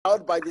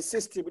by the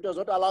system. It was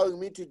not allowing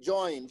me to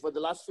join for the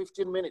last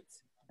 15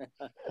 minutes.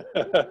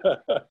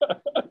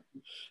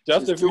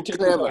 Just a few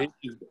technical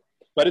issues.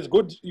 But it's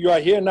good you are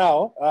here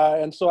now.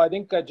 And so I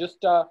think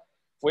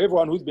for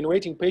everyone who's been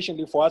waiting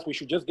patiently for us, we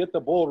should just get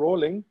the ball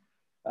rolling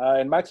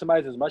and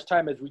maximize as much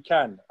time as we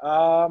can.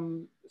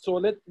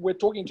 We're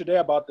talking today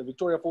about the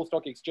Victoria Falls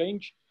Stock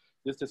Exchange.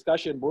 This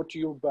discussion brought to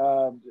you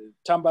by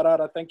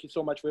Tambarara. Thank you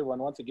so much for everyone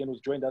once again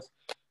who's joined us.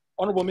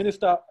 Honorable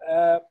Minister,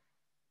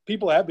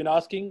 people have been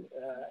asking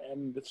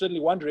and certainly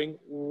wondering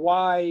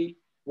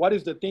what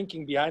is the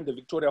thinking behind the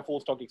Victoria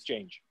Falls Stock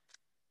Exchange?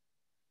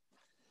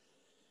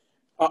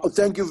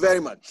 Thank you very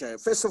much.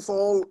 First of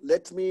all,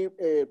 let me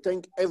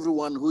thank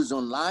everyone who's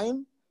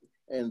online,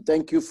 and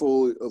thank you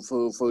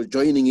for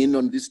joining in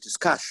on this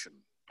discussion.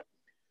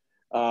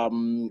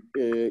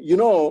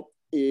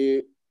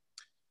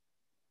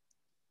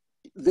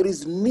 There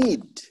is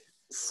need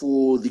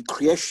for the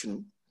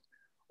creation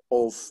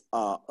of,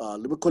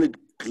 let me call it,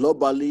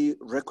 globally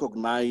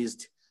recognized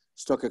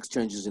stock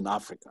exchanges in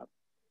Africa.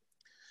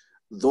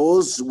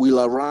 Those will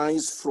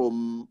arise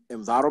from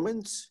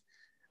environments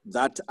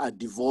that are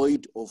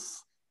devoid of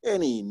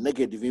any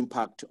negative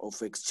impact of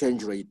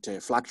exchange rate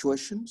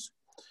fluctuations.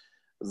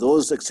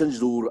 Those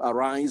exchanges will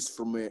arise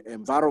from an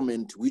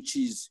environment which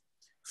is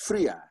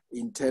freer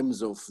in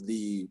terms of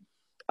the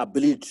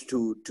ability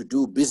to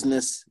do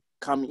business,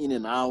 come in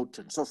and out,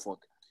 and so forth.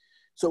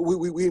 So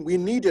we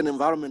need an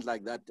environment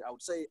like that. I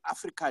would say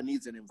Africa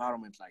needs an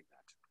environment like that.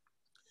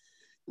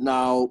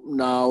 Now,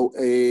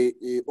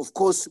 of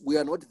course, we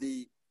are not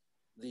the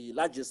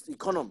largest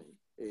economy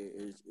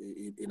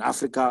in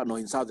Africa, nor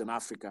in Southern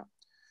Africa,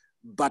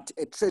 but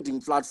a trading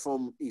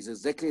platform is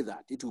exactly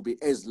that. It will be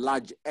as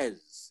large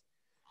as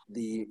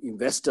the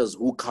investors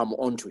who come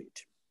onto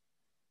it.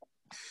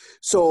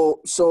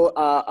 So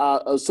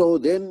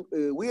then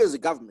we as a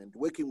government,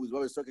 working with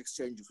Zimbabwe Stock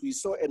Exchange, we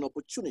saw an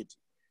opportunity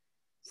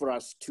for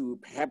us to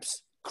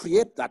perhaps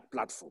create that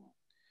platform,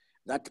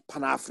 that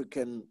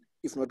Pan-African,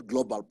 if not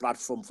global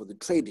platform for the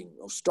trading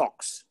of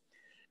stocks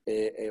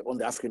on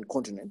the African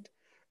continent.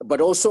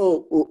 But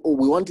also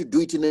we want to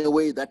do it in a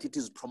way that it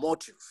is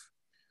promotive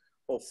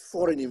of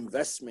foreign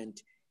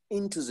investment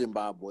into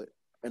Zimbabwe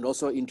and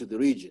also into the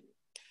region.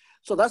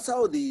 So that's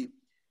how the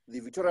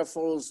Victoria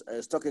Falls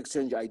Stock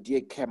Exchange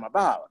idea came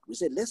about. We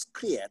said, let's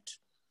create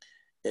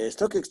a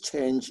stock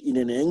exchange in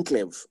an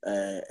enclave,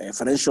 a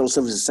financial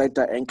services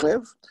sector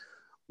enclave.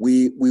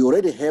 We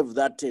already have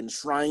that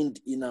enshrined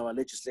in our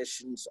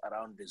legislations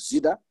around the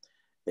ZIDA,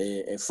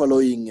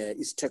 following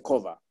its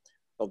takeover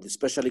of the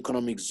special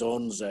economic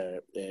zones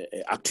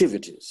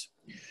activities.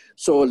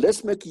 So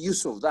let's make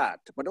use of that.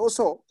 But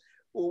also,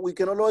 we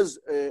can always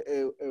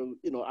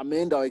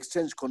amend our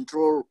exchange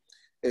control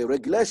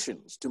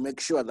regulations to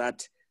make sure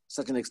that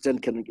such an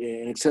exchange can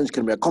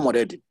be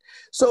accommodated.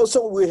 So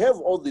we have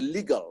all the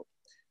legal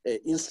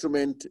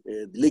instrument,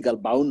 legal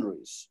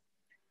boundaries,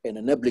 and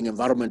enabling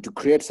environment to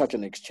create such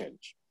an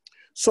exchange.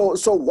 So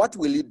what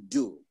will it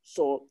do?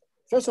 So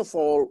first of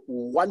all,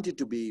 we want it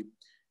to be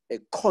a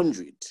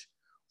conduit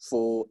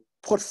for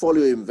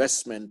portfolio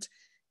investment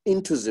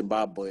into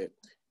Zimbabwe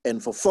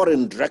and for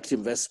foreign direct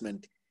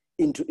investment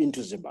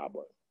into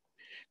Zimbabwe.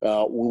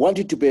 We want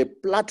it to be a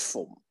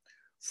platform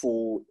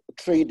for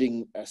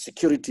trading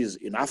securities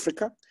in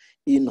Africa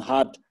in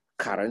hard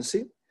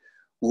currency.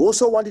 We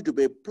also want it to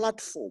be a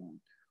platform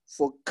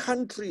for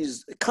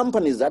companies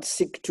that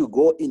seek to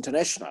go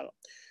international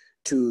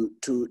to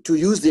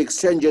use the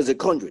exchange as a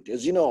conduit.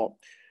 As you know,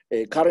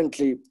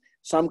 currently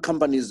some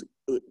companies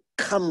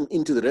come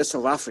into the rest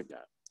of Africa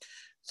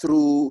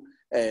through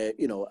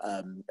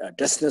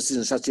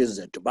destinations such as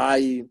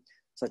Dubai,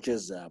 such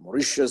as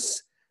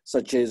Mauritius,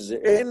 such as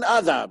in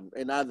other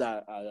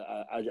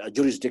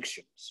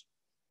jurisdictions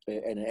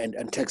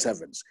and tax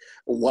havens.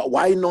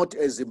 Why not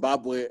a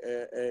Zimbabwe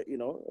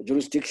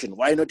jurisdiction?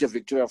 Why not a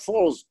Victoria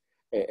Falls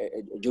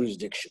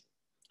jurisdiction?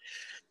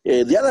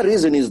 The other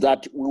reason is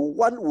that we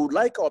would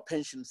like our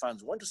pension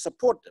funds, we want to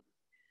support them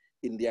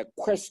in their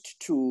quest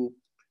to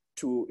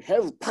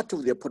have part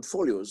of their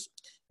portfolios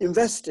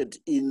invested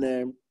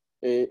in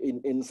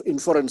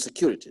foreign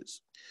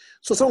securities.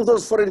 So some of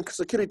those foreign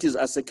securities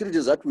are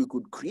securities that we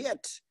could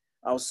create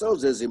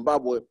ourselves as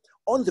Zimbabwe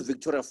on the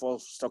Victoria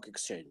Falls Stock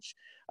Exchange.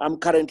 I'm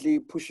currently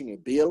pushing a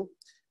bill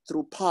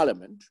through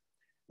Parliament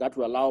that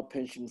will allow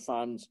pension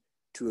funds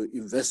to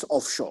invest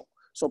offshore.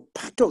 So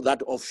part of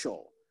that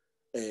offshore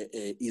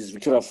is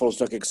Victoria Falls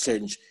Stock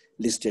Exchange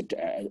listed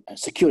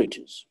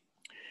securities.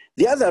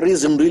 The other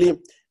reason really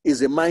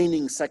is a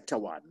mining sector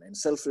one, and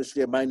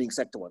selfishly a mining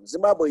sector one.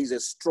 Zimbabwe is a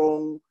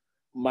strong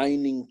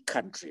mining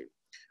country.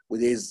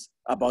 There's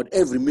about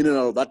every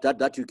mineral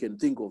that you can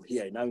think of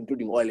here, now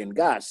including oil and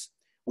gas.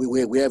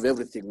 We have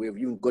everything. We've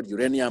even got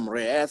uranium,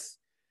 rare earth.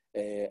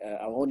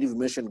 I won't even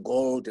mention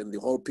gold and the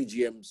whole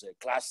PGMs,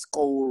 class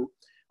coal,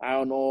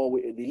 iron ore.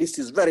 The list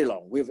is very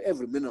long. We have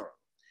every mineral.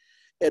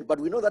 But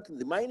we know that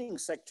the mining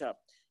sector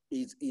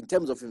is, in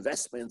terms of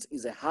investments,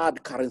 is a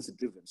hard currency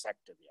driven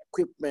sector. The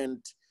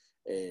equipment,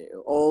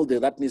 all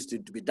that needs to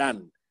be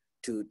done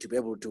to be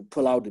able to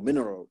pull out the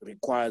mineral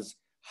requires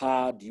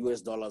hard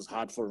US dollars,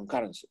 hard foreign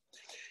currency.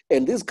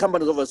 And these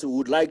companies obviously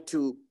would like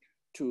to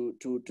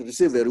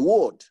receive a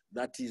reward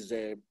that is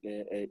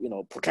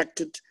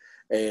protected,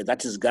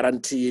 that is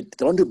guaranteed.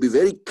 They want to be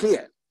very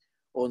clear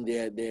on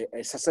the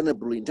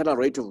sustainable internal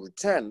rate of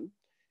return,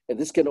 and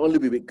this can only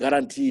be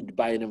guaranteed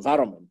by an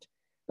environment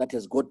that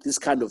has got this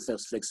kind of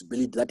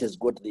flexibility, that has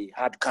got the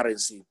hard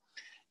currency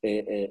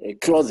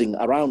clothing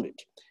around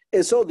it.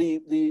 And so the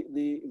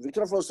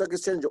Victoria Falls Stock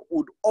Exchange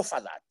would offer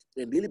that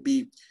and really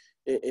be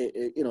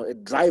a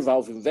driver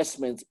of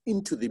investments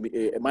into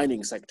the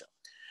mining sector.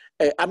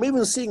 I'm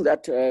even seeing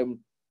that,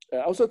 I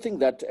also think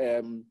that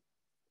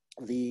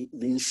the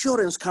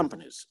insurance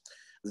companies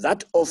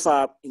that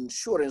offer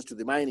insurance to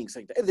the mining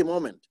sector, at the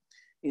moment,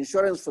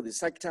 insurance for the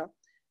sector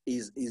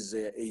is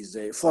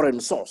foreign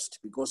sourced,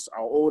 because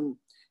our own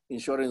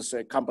insurance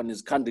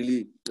companies can't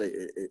really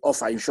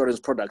offer insurance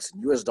products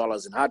in US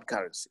dollars in hard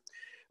currency.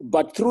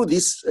 But through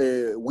this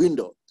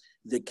window,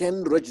 they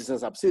can register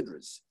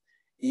subsidiaries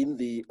in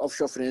the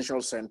offshore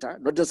financial center,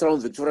 not just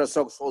around Victoria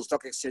Falls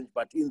Stock Exchange,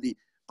 but in the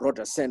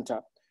broader center,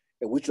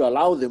 which will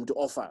allow them to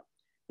offer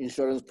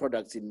insurance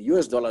products in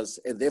US dollars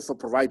and therefore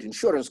provide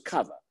insurance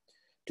cover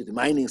to the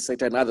mining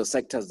sector and other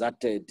sectors that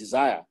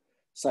desire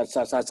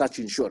such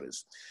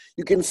insurance.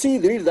 You can see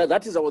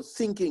that is our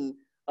thinking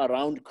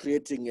around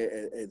creating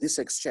this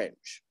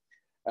exchange.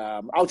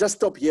 I'll just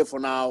stop here for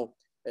now.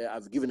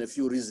 I've given a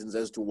few reasons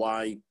as to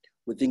why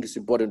we think it's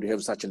important to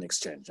have such an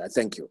exchange. I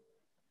thank you.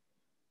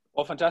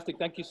 Well, fantastic.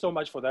 Thank you so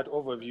much for that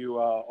overview,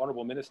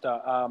 Honorable Minister.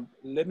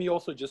 Let me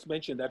also just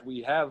mention that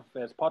we have,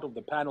 as part of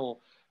the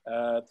panel,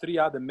 3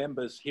 other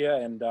members here,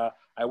 and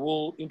I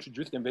will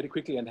introduce them very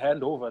quickly and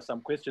hand over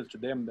some questions to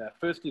them.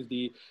 First is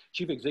the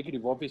Chief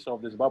Executive Officer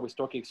of the Zimbabwe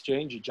Stock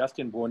Exchange,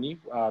 Justin Bgoni.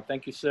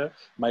 Thank you, sir.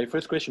 My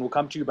first question will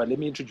come to you, but let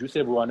me introduce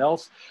everyone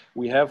else.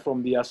 We have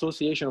from the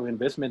Association of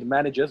Investment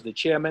Managers, the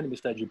Chairman,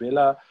 Mr.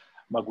 Jubelah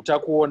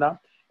Magutakuona,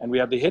 and we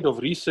have the Head of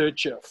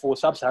Research for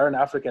Sub-Saharan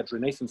Africa at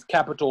Renaissance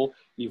Capital,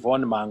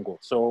 Yvonne Mhango.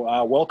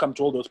 So welcome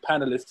to all those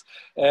panelists.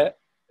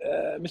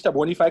 Mr.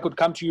 Bgoni, if I could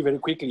come to you very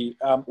quickly,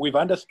 we've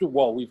understood,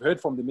 well, we've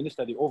heard from the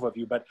Minister the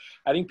overview, but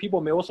I think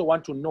people may also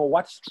want to know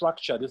what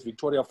structure this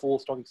Victoria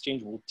Falls Stock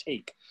Exchange will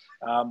take.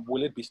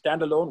 Will it be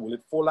standalone? Will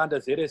it fall under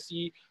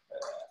ZSE?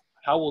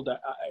 How will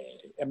that,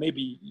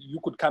 maybe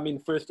you could come in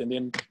first, and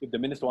then if the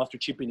Minister wants to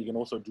chip in, he can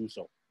also do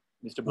so.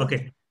 Mr.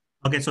 Bgoni.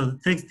 Okay, so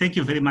thank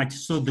you very much.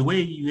 So the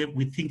way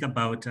we think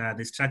about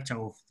the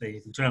structure of the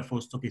Victoria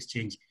Falls Stock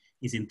Exchange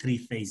is in 3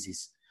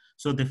 phases.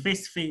 So the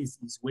first phase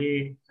is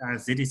where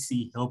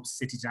ZSE helps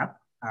set it up.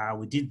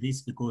 We did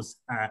this because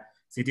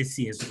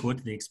ZSE has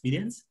got the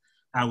experience.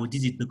 We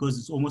did it because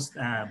it's almost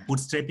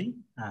bootstrapping.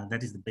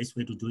 That is the best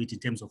way to do it in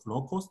terms of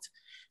low cost.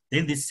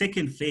 Then the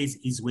second phase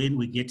is when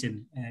we get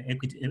an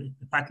equity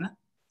partner.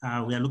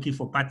 We are looking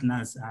for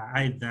partners,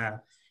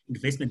 either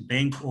investment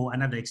bank or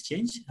another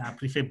exchange,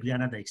 preferably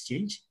another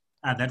exchange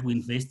that we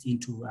invest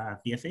into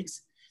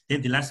VFX.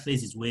 Then the last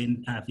phase is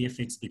when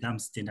VFX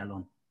becomes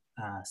standalone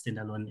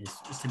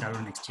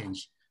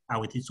exchange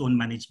with its own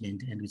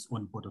management and its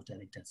own board of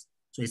directors.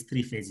 So it's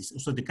 3 phases.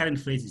 So the current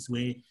phase is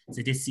where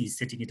ZSE is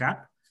setting it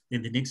up.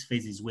 Then the next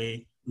phase is where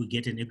we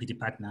get an equity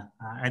partner,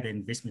 either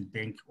investment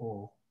bank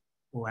or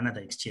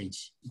another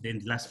exchange. Then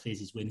the last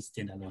phase is when it's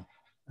standalone,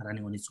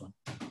 running on its own.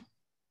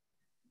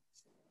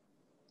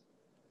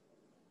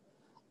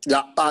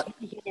 Yeah, thank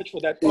you so much for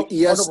that.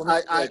 Yes,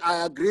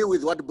 I agree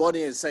with what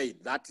Bgoni has said.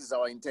 That is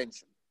our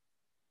intention.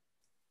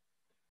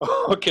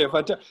 Okay,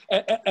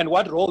 and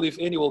what role, if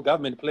any, will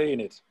government play in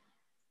it?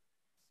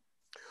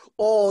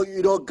 Oh,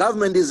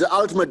 government is the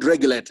ultimate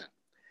regulator.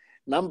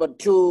 Number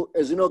 2,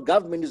 as you know,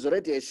 government is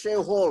already a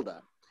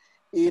shareholder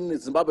in the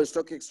Zimbabwe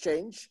Stock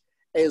Exchange,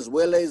 as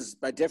well as,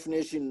 by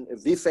definition,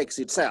 VFX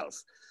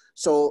itself.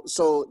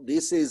 So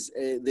this is,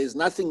 there's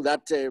nothing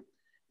that the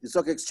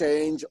Stock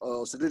Exchange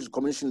or Securities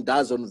Commission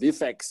does on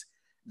VFX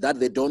that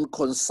they don't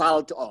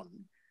consult on.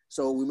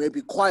 So we may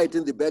be quiet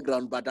in the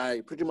background, but I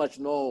pretty much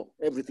know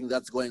everything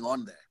that's going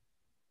on there.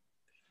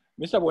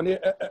 Mr. Bgoni,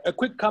 a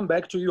quick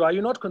comeback to you. Are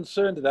you not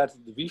concerned that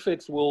the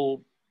VFX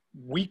will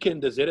weaken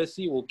the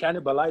ZSE, will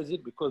cannibalize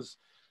it, because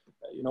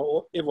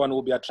everyone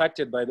will be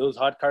attracted by those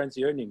hard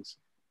currency earnings?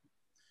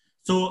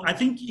 So I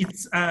think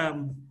it's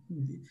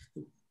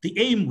the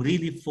aim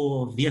really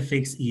for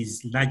VFX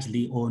is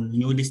largely on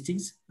new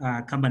listings,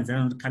 companies that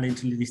are not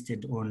currently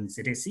listed on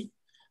ZSE.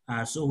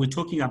 So we're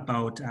talking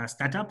about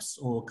startups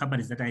or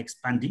companies that are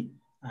expanding,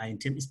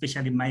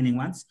 especially mining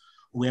ones.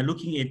 We are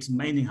looking at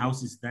mining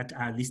houses that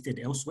are listed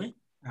elsewhere,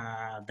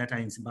 that are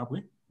in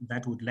Zimbabwe,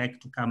 that would like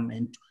to come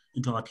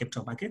into our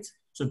capital markets.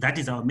 So that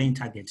is our main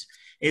target.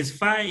 As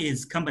far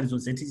as companies on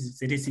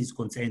ZSE is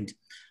concerned,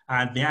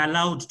 they are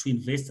allowed to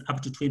invest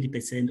up to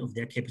 20% of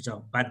their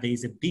capital, but there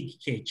is a big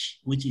catch,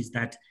 which is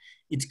that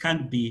it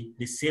can't be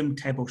the same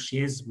type of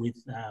shares with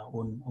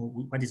on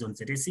what is on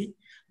ZSE,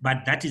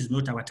 but that is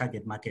not our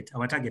target market.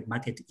 Our target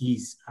market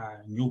is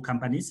new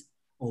companies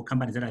or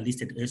companies that are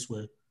listed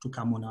elsewhere to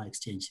come on our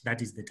exchange.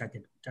 That is the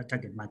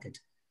target market.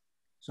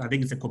 So I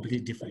think it's a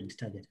completely different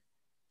target.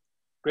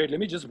 Great. Let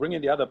me just bring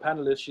in the other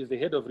panelist. She's the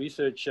head of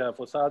research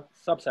for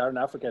Sub-Saharan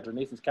Africa at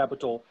Renaissance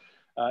Capital,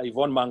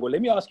 Yvonne Mhango.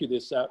 Let me ask you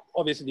this.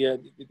 Obviously,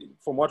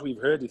 from what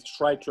we've heard, it's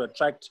try to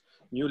attract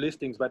new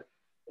listings, but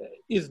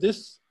is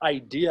this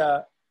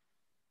idea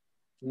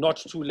not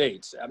too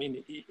late? I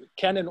mean,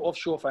 can an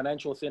offshore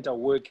financial center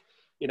work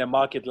in a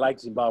market like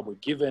Zimbabwe,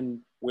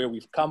 given where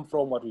we've come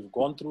from, what we've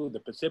gone through, the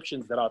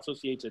perceptions that are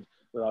associated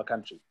with our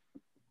country?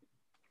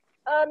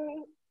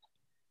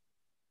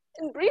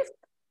 In brief,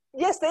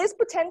 yes, there is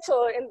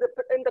potential in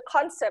the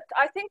concept.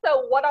 I think that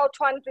what I'll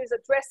try and do is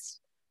address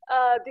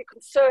the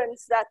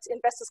concerns that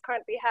investors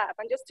currently have.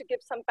 And just to give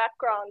some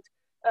background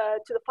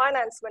to the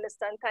Finance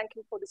Minister and thank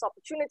him for this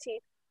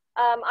opportunity,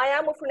 I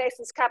am with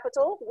Renaissance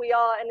Capital. We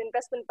are an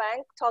investment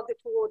bank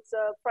targeted towards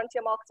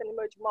frontier markets and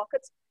emerging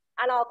markets.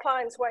 And our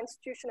clients who are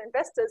institutional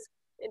investors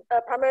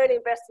primarily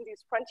invest in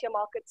these frontier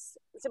markets,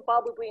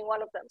 Zimbabwe being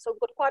one of them. So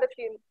we've got quite a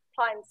few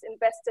clients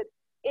invested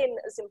in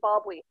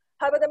Zimbabwe.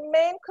 However, the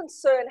main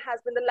concern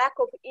has been the lack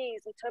of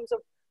ease in terms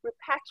of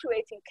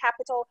repatriating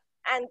capital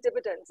and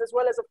dividends, as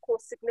well as, of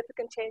course,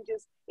 significant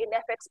changes in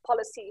FX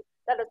policy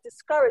that have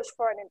discouraged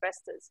foreign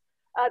investors.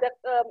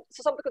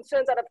 So some of the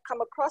concerns that have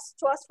come across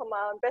to us from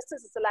our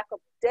investors is the lack of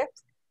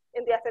depth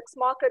in the FX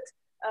market.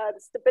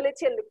 The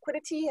stability and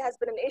liquidity has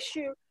been an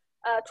issue.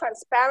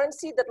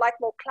 Transparency, they'd like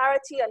more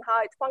clarity on how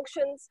it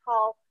functions,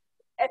 how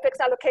FX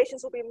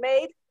allocations will be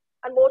made,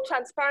 and more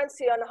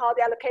transparency on how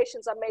the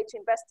allocations are made to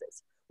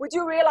investors. We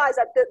do realize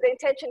that the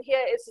intention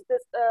here is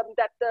this,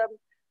 that the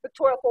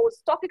Victoria Falls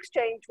Stock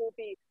Exchange will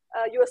be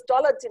US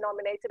dollar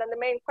denominated, and the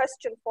main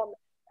question from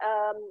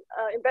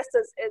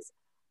investors is,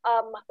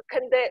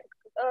 can the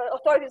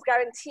authorities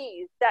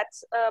guarantee that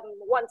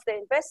once they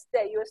invest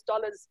their US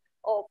dollars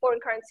or foreign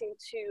currency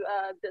into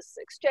this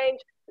exchange,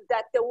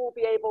 that they will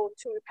be able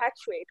to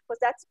repatriate? Because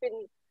that's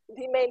been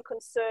the main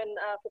concern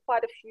for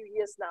quite a few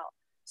years now.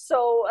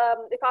 So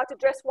if I were to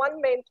address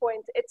one main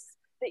point, it's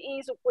the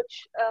ease of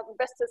which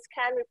investors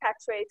can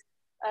repatriate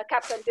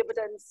capital and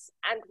dividends,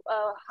 and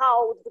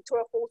how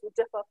Victoria Falls will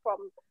differ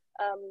from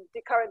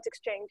the current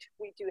exchange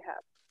we do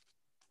have.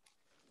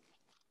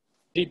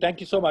 Thank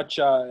you so much.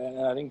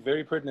 And I think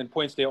very pertinent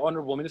points there.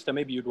 Honorable Minister,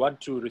 maybe you'd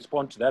want to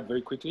respond to that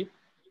very quickly.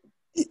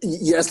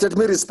 Yes, let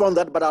me respond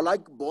that, but I'd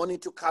like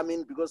Bgoni to come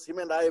in because him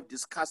and I have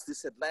discussed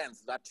this at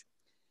length, that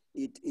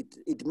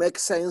it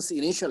makes sense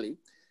initially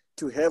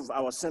to have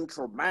our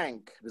central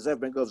bank, Reserve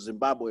Bank of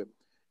Zimbabwe,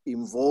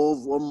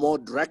 involved more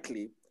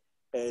directly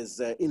as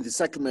in the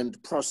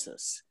settlement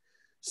process.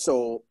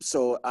 So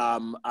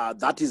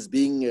that is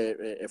being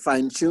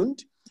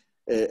fine-tuned,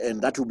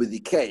 and that will be the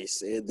case.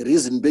 The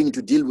reason being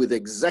to deal with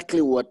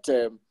exactly what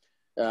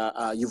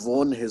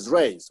Yvonne has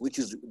raised, which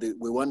is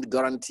we want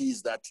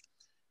guarantees that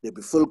there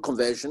be full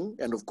conversion,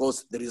 and of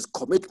course there is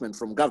commitment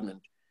from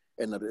government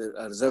and a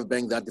Reserve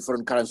Bank that the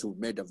foreign currency will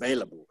be made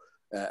available.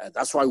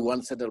 That's why we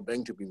want central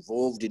bank to be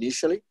involved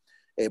initially,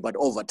 but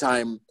over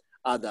time,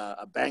 other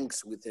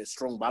banks with a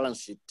strong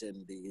balance sheet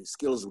and the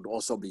skills would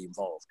also be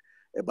involved.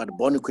 But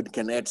Bgoni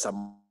can add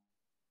some.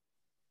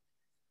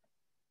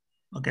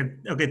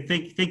 Okay.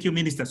 Thank you,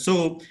 Minister.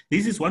 So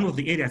this is one of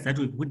the areas that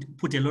we would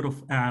put a lot of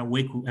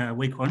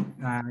work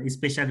on,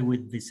 especially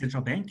with the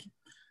central bank.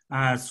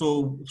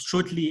 So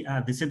shortly,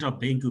 the central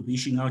bank will be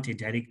issuing out a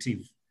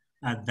directive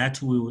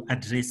that will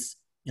address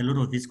a lot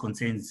of these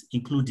concerns,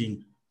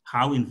 including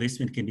how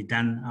investment can be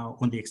done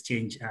on the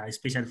exchange,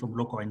 especially from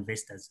local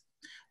investors.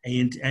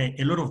 And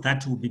a lot of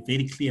that will be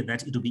very clear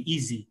that it will be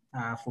easy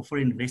for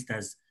foreign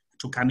investors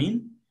to come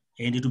in,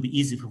 and it will be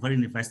easy for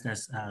foreign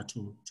investors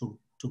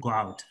to go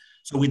out.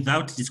 So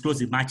without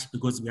disclosing much,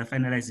 because we are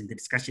finalizing the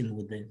discussion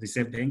with the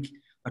Reserve Bank,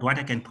 but what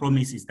I can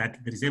promise is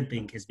that the Reserve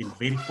Bank has been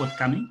very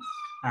forthcoming.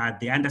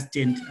 They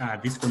understand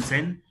this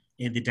concern,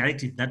 and the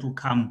directive that will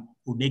come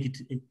will make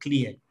it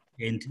clear.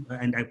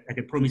 And I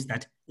can promise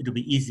that it will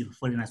be easy for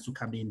foreigners to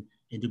come in,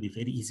 and it will be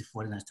very easy for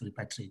foreigners to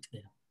repatriate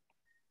there.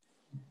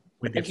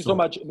 Thank you so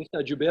much.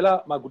 Mr.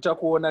 Jubelah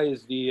Magutakuona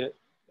is the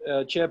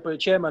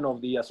chairman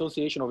of the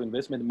Association of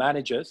Investment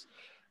Managers.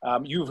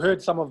 You've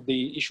heard some of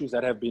the issues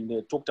that have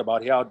been talked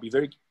about here. I'd be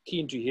very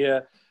keen to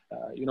hear,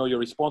 your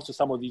response to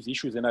some of these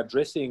issues and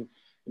addressing,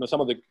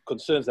 some of the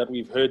concerns that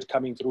we've heard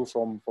coming through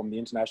from the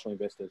international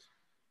investors.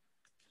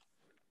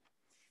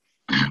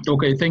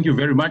 Okay, thank you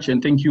very much,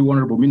 and thank you,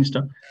 Honorable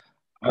Minister.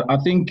 I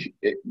think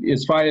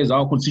as far as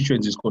our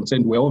constituency is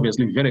concerned, we're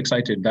obviously very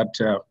excited that,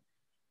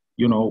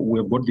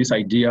 we've got this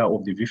idea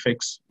of the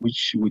VFX,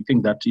 which we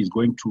think that is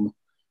going to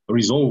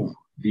resolve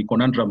the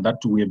conundrum that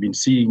we have been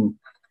seeing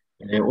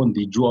on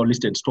the dual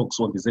listed stocks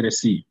on the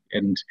ZSE.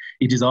 And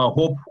it is our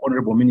hope,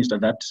 Honorable Minister,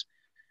 that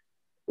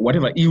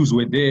whatever ills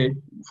were there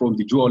from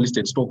the dual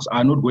listed stocks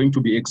are not going to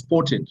be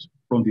exported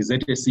from the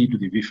ZSE to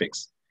the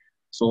VFX.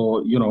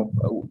 So,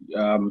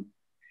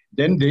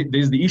 then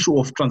there's the issue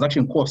of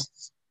transaction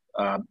costs,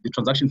 the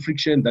transaction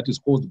friction that is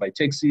caused by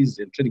taxes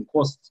and trading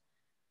costs.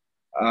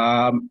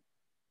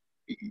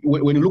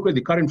 When you look at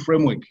the current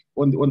framework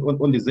on the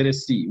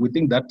ZSE, we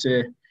think that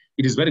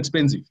it is very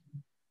expensive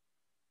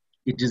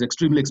it is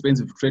extremely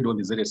expensive to trade on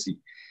the ZSE.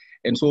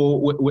 And so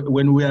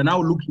when we are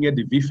now looking at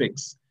the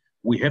VFX,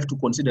 we have to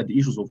consider the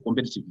issues of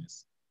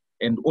competitiveness.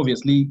 And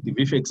obviously, the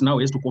VFX now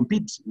has to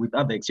compete with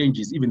other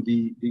exchanges, even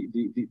the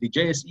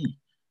JSE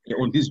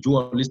on these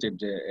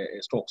dual-listed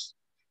stocks.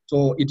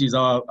 So it is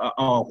our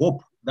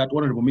hope that,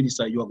 Honorable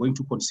Minister, you are going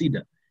to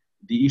consider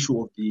the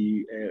issue of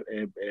the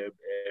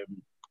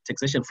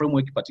taxation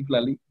framework,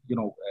 particularly,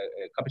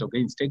 capital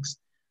gains tax.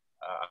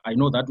 I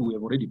know that we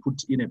have already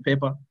put in a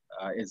paper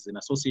as an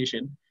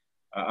association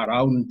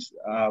around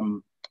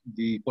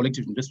the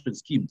collective investment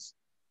schemes,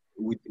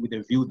 with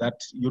a view that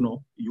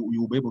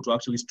you'll be able to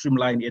actually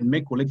streamline and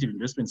make collective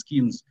investment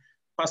schemes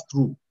pass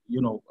through,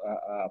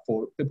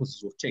 for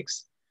purposes of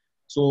tax.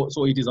 So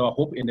it is our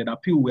hope and an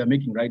appeal we are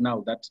making right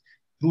now that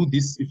through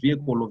this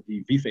vehicle of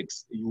the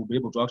VFX, you will be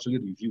able to actually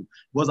review,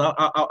 because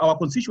our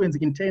constituents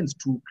intends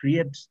to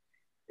create,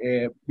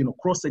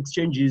 cross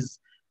exchanges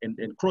and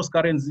cross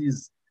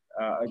currencies,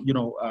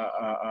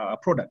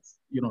 products,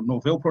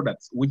 novel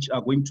products, which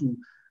are going to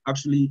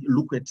actually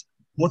look at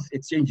both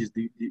exchanges,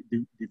 the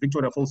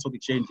Victoria Falls Stock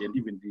Exchange and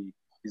even the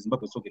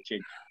Zimbabwe Stock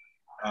Exchange,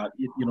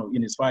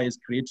 in as far as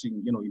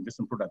creating,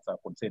 investment products are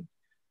concerned.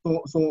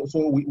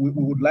 So we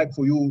would like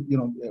for you,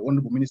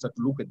 Honorable Minister,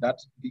 to look at that.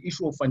 The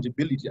issue of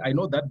fungibility, I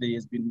know that there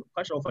has been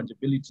partial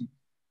fungibility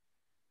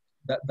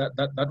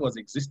that was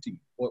existing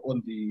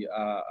on the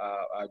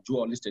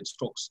dual listed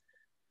stocks.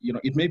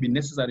 It may be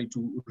necessary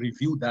to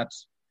review that.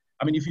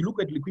 I mean, if you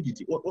look at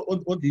liquidity,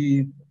 on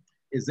the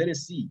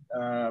ZSE,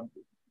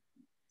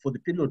 for the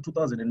period of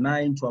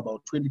 2009 to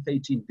about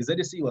 2013, the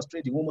ZSE was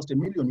trading almost $1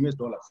 million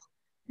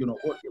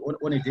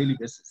on a daily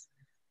basis.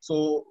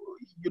 So,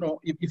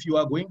 if you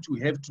are going to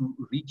have to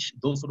reach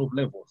those sort of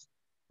levels,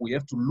 we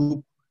have to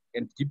look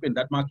and deepen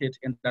that market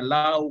and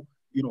allow,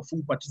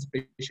 full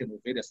participation of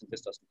various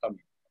investors to come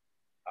in.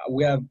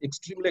 We are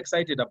extremely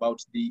excited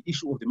about the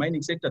issue of the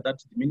mining sector that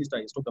the minister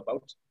has talked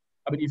about.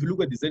 I mean, if you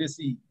look at the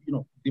ZSE,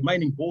 the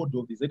mining board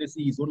of the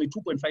ZSE is only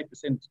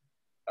 2.5%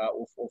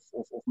 of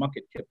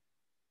market cap.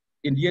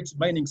 And yet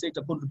mining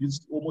sector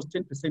contributes almost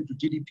 10% to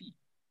GDP.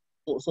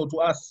 So to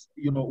us,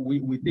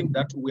 we think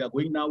that we are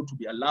going now to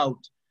be allowed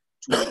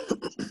to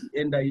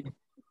enter into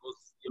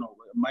those,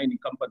 mining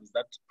companies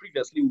that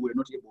previously we were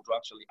not able to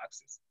actually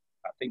access.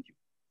 Thank you.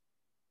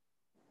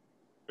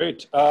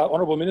 Great.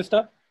 Honorable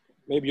Minister,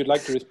 maybe you'd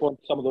like to respond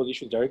to some of those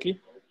issues directly.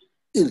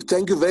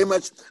 Thank you very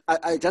much.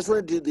 I just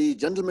wanted the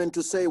gentleman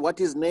to say what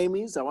his name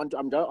is. I want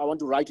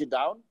to write it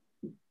down.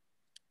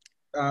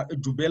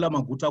 Jubelah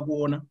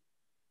Magutakuona.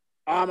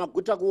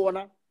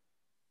 Magutakuona.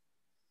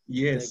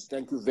 Yes.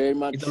 Thank you very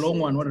much. It's a long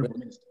one, Honorable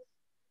Minister.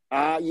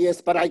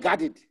 Yes, but I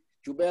got it.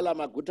 Jubelah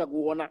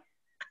Magutakuona.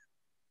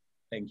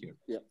 Thank you.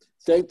 Yeah.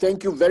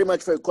 Thank you very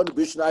much for your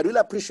contribution. I really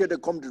appreciate the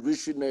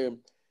contribution,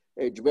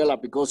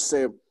 Jubelah, because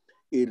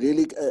it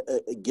really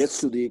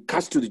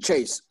cuts to the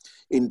chase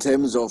in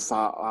terms of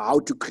how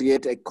to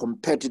create a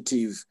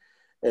competitive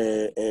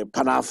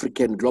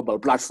Pan-African global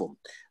platform.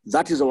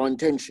 That is our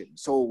intention.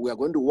 So we are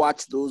going to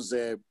watch those,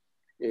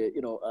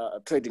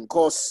 trading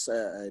costs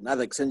in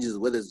other exchanges,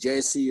 whether it's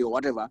JSE or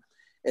whatever,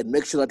 and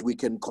make sure that we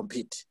can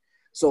compete.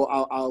 So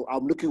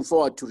I'm looking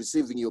forward to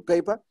receiving your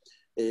paper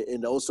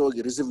and also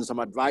receiving some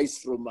advice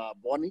from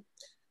Bgoni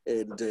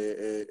and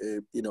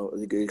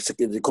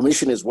the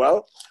Commission as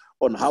well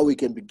on how we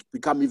can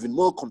become even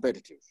more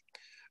competitive.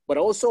 But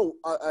also,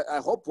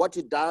 I hope what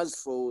it does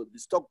for the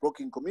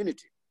stockbroking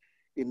community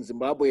in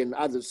Zimbabwe and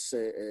others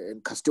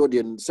and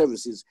custodian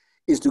services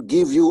is to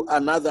give you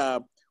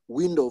another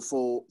window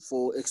for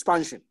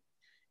expansion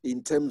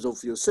in terms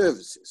of your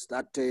services.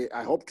 That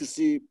I hope to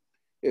see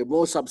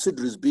more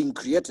subsidiaries being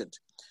created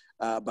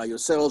by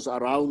yourselves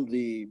around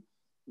the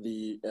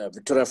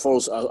Victoria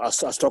Falls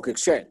Stock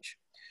Exchange.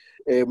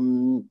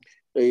 So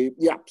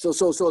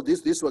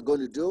this we're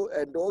going to do,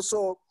 and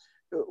also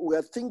we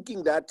are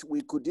thinking that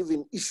we could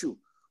even issue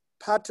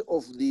part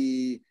of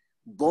the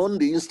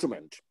bond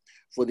instrument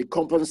for the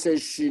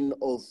compensation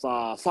of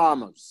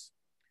farmers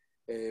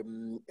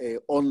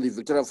on the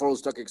Victoria Falls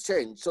Stock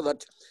Exchange, so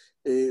that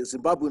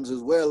Zimbabweans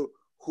as well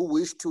who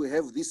wish to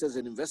have this as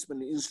an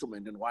investment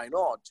instrument, and why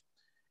not,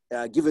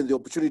 given the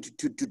opportunity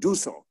to do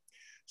so.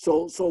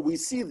 So we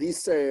see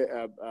this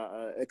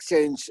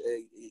exchange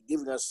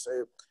giving us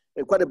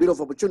quite a bit of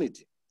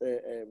opportunity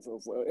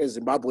as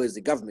Zimbabwe, as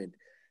the government,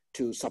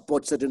 to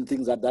support certain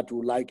things that we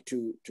would like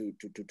to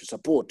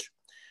support.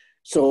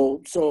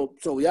 So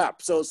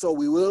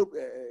we will,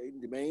 in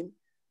the main,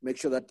 make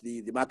sure that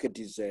the market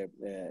is, the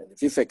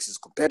VFX is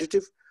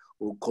competitive.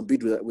 We'll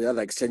compete with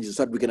other exchanges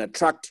so that we can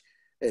attract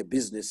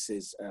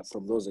businesses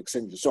from those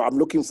exchanges. So I'm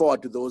looking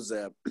forward to those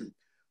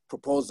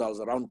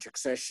proposals around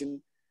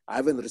taxation. I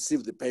haven't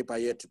received the paper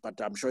yet, but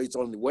I'm sure it's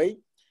on the way.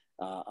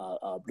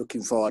 I'm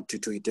looking forward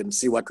to it and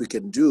see what we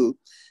can do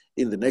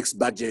in the next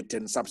budget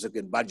and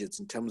subsequent budgets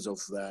in terms of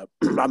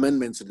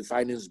amendments to the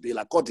finance bill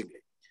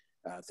accordingly.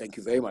 Thank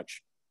you very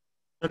much.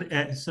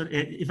 So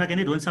if I can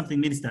add on something,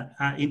 Minister,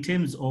 in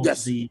terms of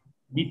the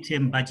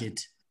midterm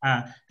budget,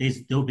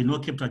 there will be no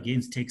capital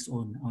gains tax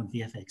on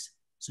VFX.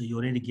 So you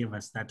already gave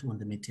us that on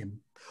the midterm.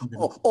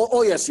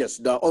 Yes.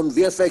 On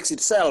VFX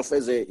itself,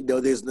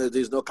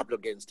 there's no capital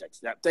gains tax.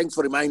 Yeah, thanks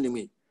for reminding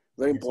me.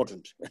 Very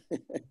important.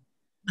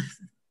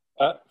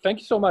 Thank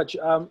you so much.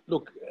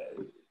 Look,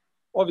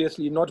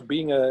 obviously not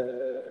being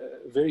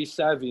very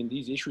savvy in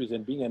these issues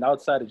and being an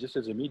outsider just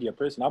as a media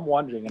person, I'm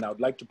wondering, and I would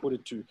like to put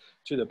it to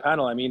the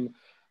panel, I mean,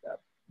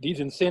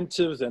 these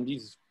incentives and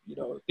these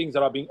things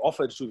that are being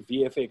offered to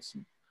VFX,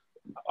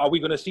 are we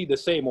going to see the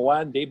same, or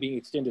are they being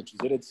extended to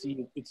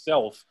ZSC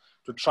itself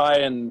to try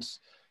and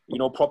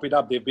prop it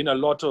up? There've been a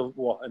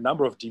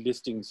number of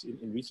delistings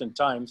in recent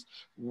times.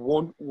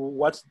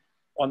 What's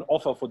on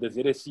offer for the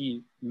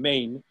ZSC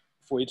main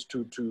for it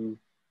to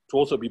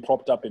also be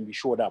propped up and be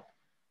shored up?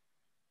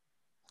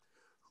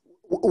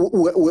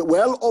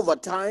 Well, over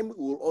time,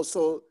 we'll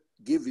also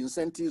give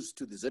incentives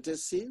to the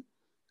ZSC,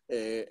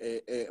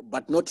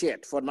 but not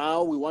yet. For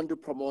now, we want to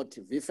promote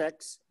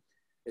VFX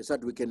so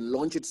that we can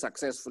launch it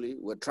successfully.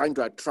 We're trying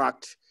to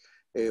attract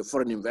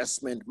foreign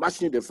investment,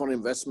 much needed foreign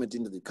investment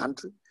into the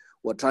country.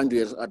 We're trying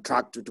to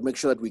attract, to make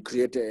sure that we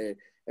create an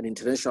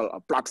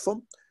international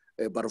platform.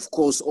 But of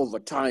course, over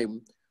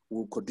time,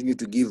 we'll continue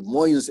to give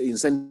more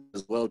incentives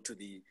as well to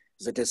the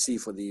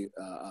ZSC for the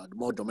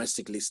more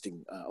domestic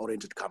listing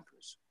oriented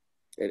companies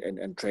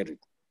and trading.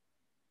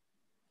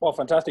 Well,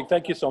 fantastic.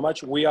 Thank you so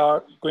much. We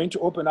are going to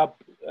open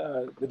up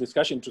the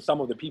discussion to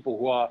some of the people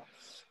who are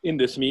in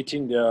this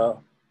meeting. There are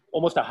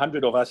almost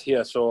 100 of us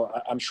here, so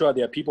I'm sure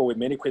there are people with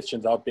many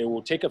questions out there.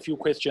 We'll take a few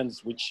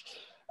questions which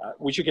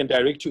you can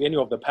direct to any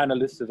of the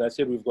panelists. As I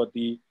said, we've got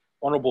the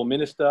Honorable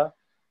Minister,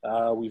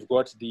 we've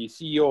got the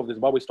CEO of the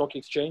Zimbabwe Stock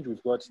Exchange,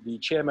 we've got the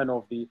Chairman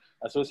of the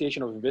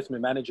Association of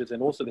Investment Managers,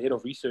 and also the Head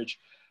of Research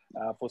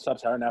for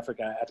Sub-Saharan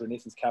Africa at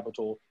Renaissance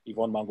Capital,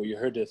 Yvonne Mhango. You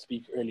heard her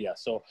speak earlier.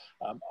 So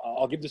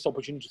I'll give this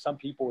opportunity to some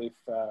people. If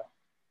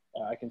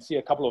I can see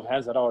a couple of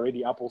hands that are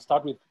already up. We'll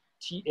start with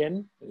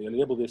TN. The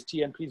label is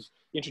TN. Please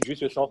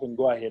introduce yourself and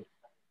go ahead.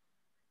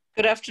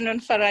 Good afternoon,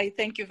 Farai.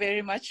 Thank you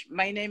very much.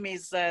 My name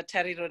is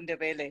Tari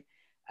Rondebele.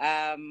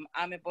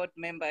 I'm a board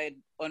member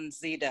on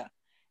ZIDA.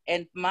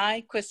 And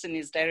my question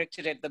is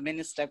directed at the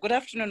Minister. Good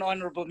afternoon,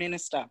 Honorable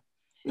Minister.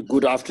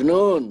 Good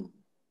afternoon.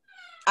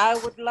 I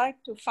would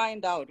like to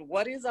find out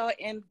what is our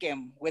end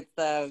game with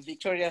the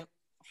Victoria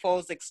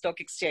Falls Stock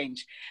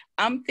Exchange.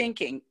 I'm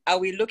thinking, are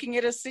we looking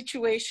at a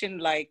situation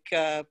like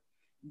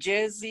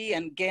Jersey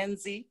and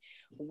Guernsey,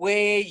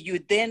 where you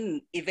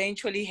then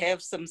eventually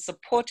have some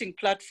supporting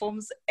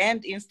platforms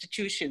and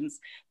institutions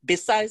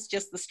besides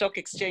just the stock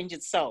exchange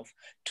itself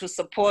to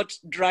support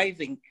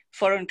driving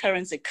foreign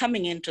currency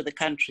coming into the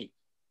country?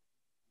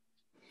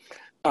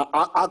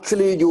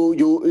 Actually,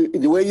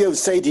 the way you have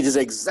said it is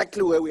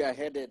exactly where we are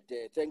headed.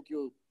 Thank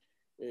you,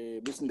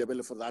 Mr.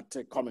 Ndebele, for that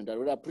comment. I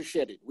really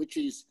appreciate it, which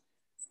is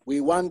we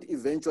want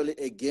eventually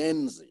a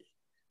Guernsey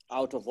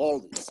out of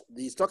all this.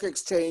 The stock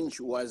exchange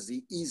was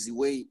the easy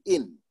way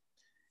in.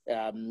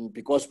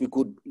 Because we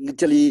could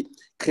literally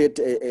create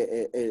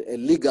a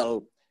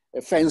legal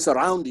fence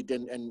around it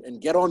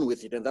and get on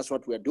with it, and that's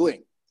what we're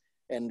doing.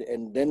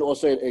 And then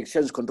also an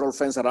exchange control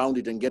fence around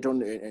it and get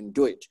on and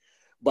do it.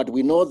 But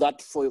we know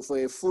that for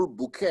a full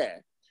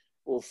bouquet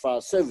of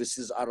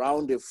services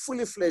around a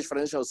fully fledged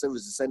financial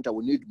services center,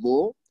 we need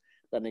more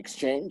than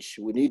exchange.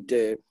 We need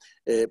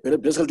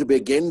basically to be a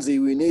Guernsey.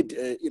 We need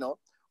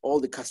all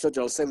the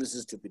custodial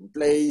services to be in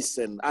place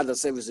and other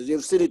services.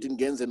 You've seen it in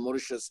Guernsey and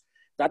Mauritius.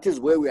 That is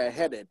where we are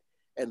headed,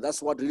 and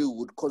that's what really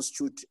would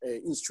constitute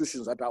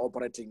institutions that are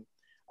operating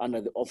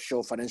under the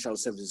offshore financial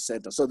services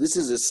center. So this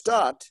is a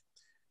start,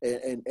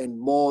 and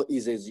more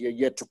is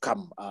yet to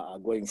come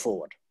going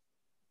forward.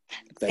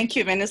 Thank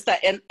you, Minister.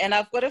 And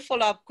I've got a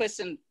follow-up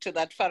question to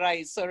that,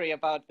 Farai. Sorry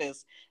about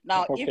this.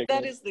 Now, if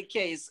that is the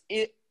case,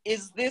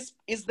 is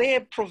there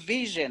a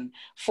provision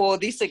for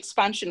this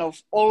expansion of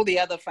all the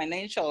other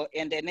financial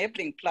and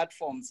enabling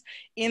platforms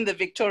in the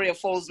Victoria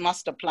Falls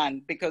Master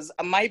Plan? Because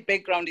my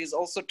background is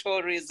also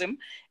tourism,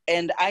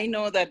 and I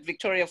know that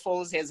Victoria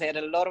Falls has had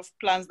a lot of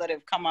plans that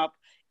have come up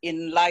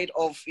in light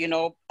of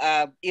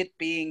it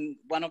being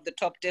one of the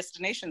top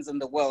destinations in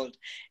the world.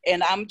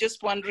 And I'm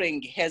just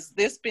wondering, has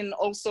this been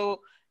also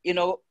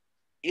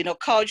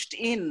couched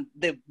in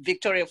the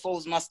Victoria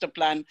Falls Master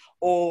Plan,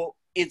 or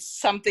it's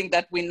something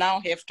that we now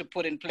have to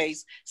put in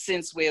place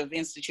since we have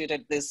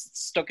instituted this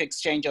stock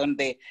exchange on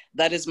there?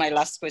 That is my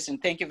last question.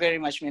 Thank you very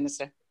much,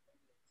 Minister.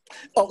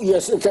 Oh,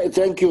 yes,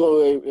 thank you,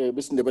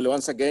 Mr. Ndebele.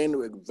 Once again,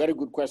 a very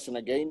good question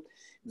again.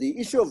 The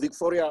issue of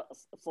Victoria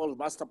Falls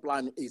Master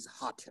Plan is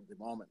hot at the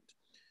moment.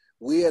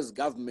 We as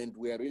government,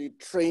 we are really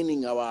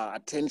training our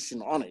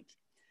attention on it.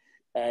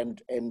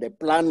 And the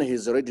plan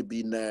has already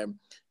been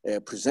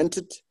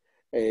presented,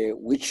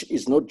 which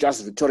is not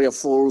just Victoria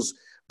Falls,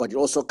 but it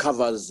also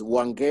covers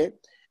Hwange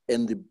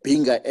and the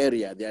Binga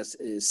area. There's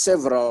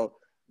several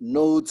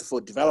nodes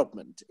for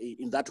development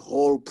in that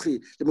whole,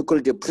 let me call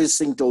it a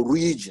precinct or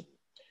region.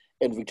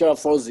 And Victoria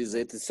Falls is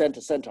at the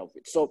center of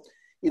it. So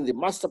in the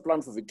master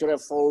plan for Victoria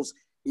Falls,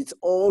 it's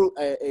all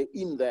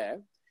in there,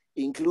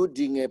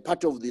 including a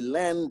part of the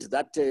land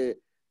that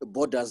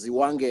borders the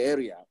Wange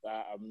area.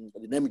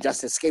 The name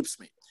just escapes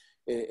me.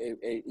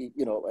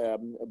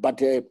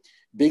 But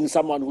being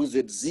someone who's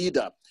at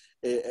ZEDA,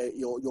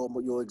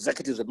 your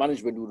executives and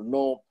management will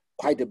know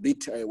quite a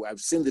bit. I've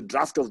seen the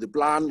draft of the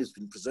plan. It's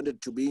been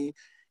presented to me.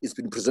 It's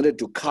been presented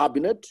to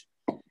cabinet,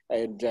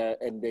 and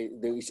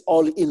it's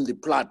all in the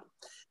plan.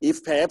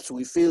 If perhaps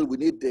we feel we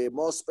need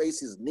more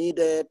space is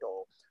needed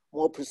or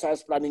more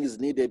precise planning is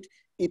needed,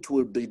 it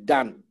will be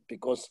done,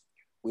 because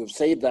we've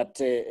said that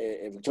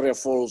Victoria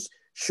Falls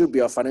should be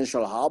a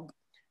financial hub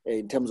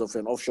in terms of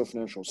an offshore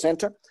financial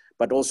center,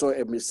 but also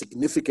a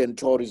significant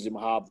tourism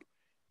hub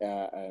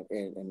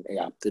and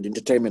an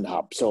entertainment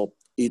hub. So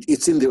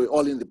it's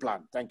all in the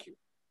plan. Thank you.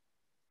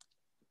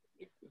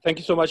 Thank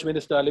you so much,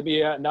 Minister. Let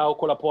me now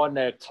call upon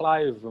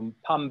Clive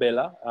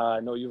Mpambela. I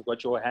know you've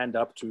got your hand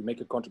up to make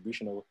a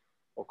contribution or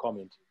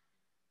comment.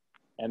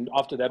 And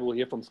after that, we'll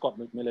hear from Scott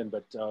McMillan,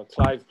 but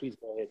Clive, please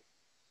go ahead.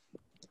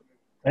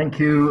 Thank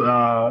you.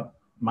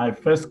 My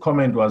first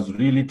comment was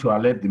really to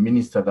alert the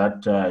Minister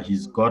that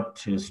he's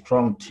got a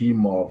strong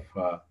team of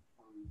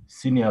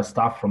senior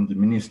staff from the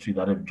ministry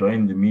that have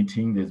joined the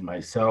meeting. There's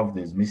myself,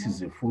 there's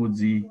Mrs.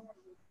 Efudzi,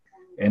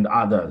 and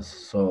others.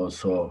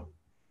 So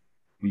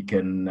we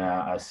can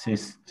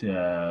assist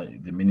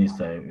the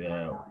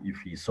Minister if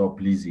he so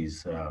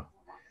pleases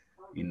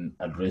in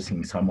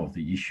addressing some of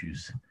the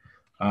issues.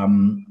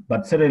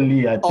 But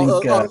certainly, I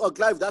think...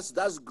 Clive,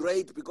 that's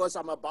great, because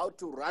I'm about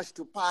to rush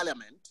to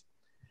Parliament.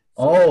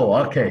 So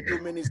okay. 2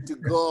 minutes to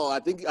go. I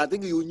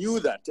think you knew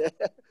that.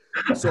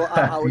 So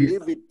I'll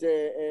leave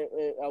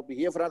it. I'll be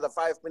here for another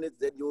 5 minutes.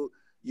 Then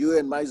you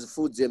and Ms.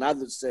 Foods and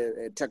others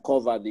take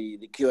over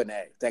the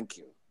Q&A. Thank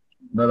you.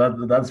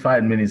 No, that's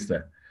fine,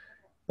 Minister.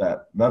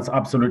 That's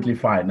absolutely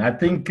fine. I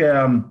think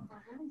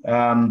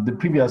the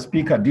previous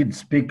speaker did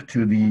speak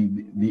to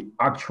the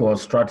actual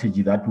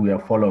strategy that we are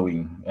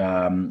following,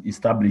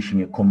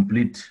 establishing a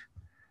complete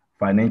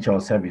financial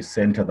service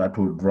center that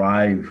will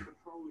drive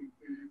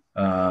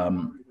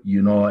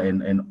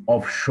an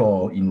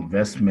offshore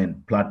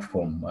investment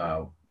platform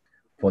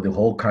for the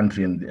whole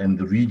country and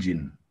the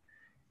region.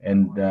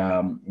 And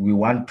we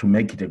want to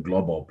make it a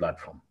global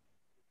platform.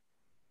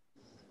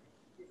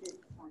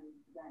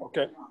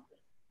 Okay.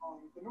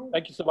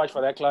 Thank you so much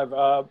for that, Clive.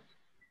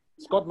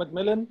 Scott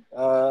McMillan,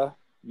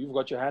 you've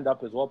got your hand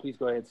up as well. Please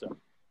go ahead, sir.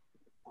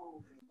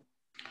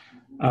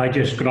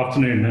 Yes, good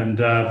afternoon,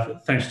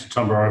 and thanks to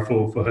Tom Barrow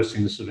for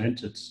hosting this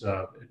event.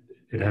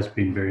 It has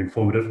been very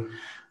informative.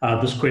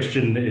 This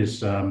question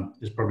is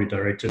probably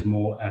directed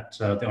more at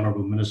the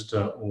Honourable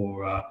Minister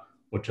or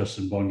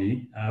Justin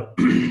Bgoni.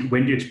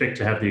 When do you expect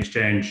to have the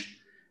exchange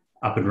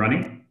up and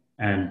running,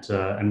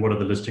 and what are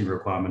the listing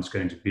requirements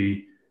going to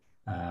be?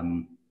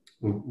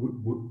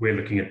 We're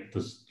looking at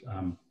this.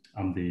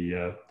 I'm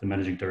the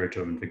Managing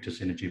Director of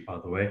Invictus Energy, by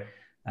the way.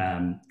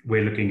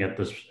 We're looking at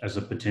this as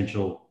a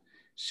potential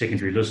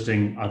secondary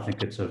listing. I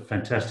think it's a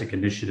fantastic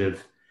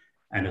initiative,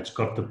 and it's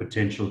got the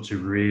potential to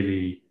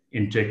really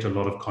inject a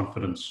lot of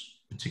confidence,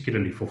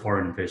 particularly for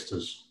foreign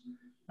investors,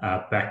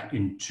 back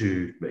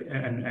into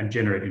and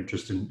generate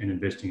interest in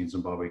investing in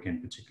Zimbabwe again,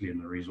 particularly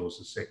in the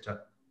resources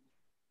sector.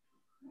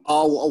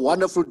 Oh,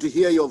 wonderful to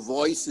hear your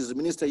voice. Is the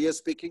Minister here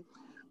speaking?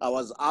 I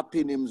was up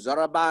in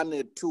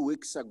Mzaraban 2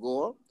 weeks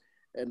ago,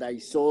 and I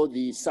saw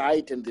the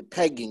site and the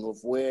pegging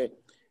of where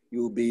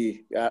you'll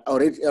be, or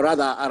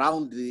rather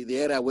around the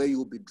area where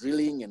you'll be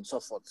drilling and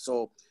so forth.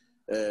 So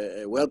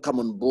welcome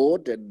on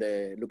board, and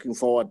looking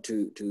forward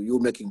to you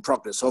making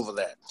progress over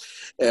there.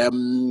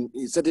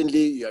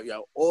 Certainly,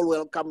 you're all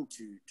welcome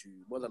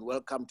more than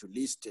welcome to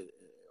list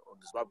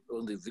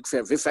on the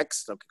VFX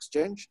Stock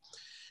Exchange.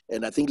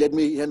 And I think let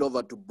me hand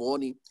over to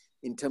Boni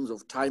in terms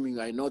of timing.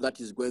 I know that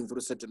he's going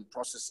through certain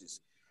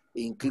processes,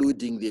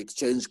 including the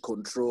exchange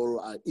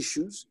control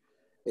issues.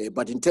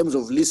 But in terms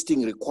of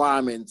listing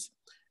requirements,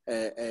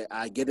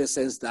 I get a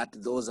sense that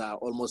those are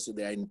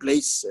they are in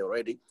place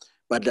already.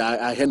 But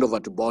I hand over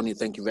to Boni.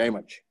 Thank you very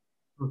much.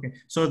 Okay,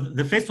 so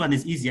the first one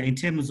is easier in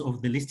terms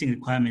of the listing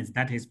requirements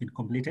that has been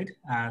completed.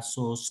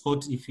 So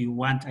Scott, if you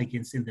want, I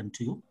can send them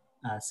to you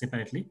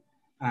separately.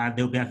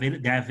 They'll be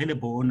they're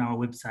available on our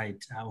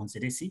website on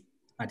ZSE.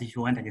 But if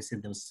you want, I can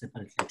send those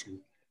separately to you.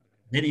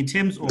 Then in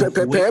terms of...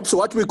 Perhaps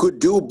what we could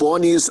do,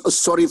 Boni, is,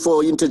 sorry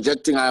for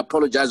interjecting, I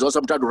apologize. Also,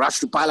 I'm trying to rush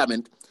to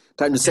Parliament,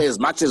 trying to say as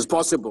much as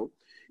possible,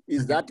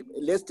 is that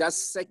let's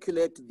just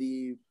circulate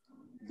the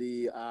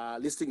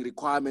listing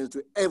requirements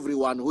to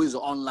everyone who is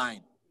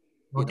online.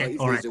 Okay, if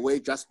there's a way,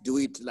 just do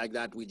it like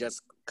that. We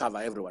just cover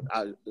everyone.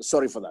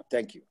 Sorry for that.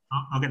 Thank you.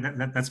 Okay,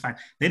 that's fine.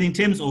 Then in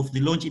terms of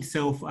the launch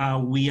itself,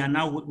 we are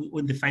now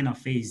in the final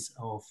phase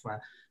of...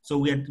 so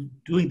we are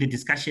doing the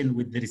discussion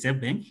with the Reserve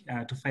Bank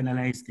to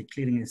finalize the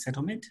clearing and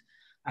settlement.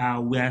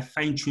 We are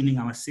fine-tuning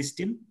our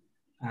system,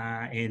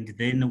 and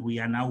then we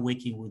are now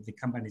working with the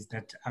companies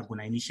that are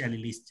going to initially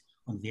list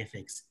on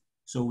VFX.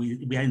 So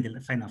we are in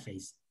the final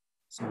phase.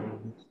 So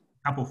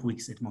a couple of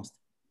weeks at most.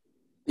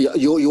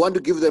 You want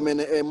to give them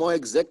a more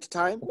exact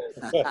time?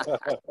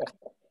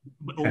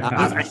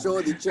 I'm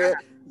sure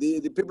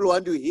the people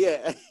want to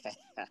hear.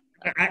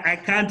 I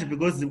can't,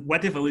 because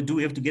whatever we do,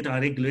 we have to get our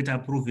regulator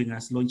approving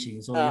us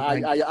launching. So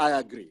I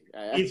agree.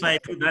 If I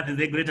do that, the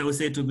regulator will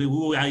say to me,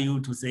 "Who are you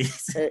to say?"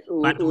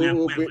 But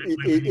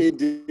indeed,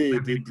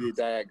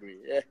 I agree.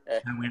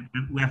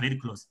 We are very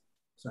close.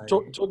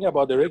 Talking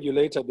about the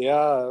regulator, we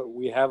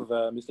have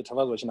Mr.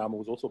 Mwakutuya,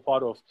 who's also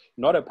part of,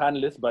 not a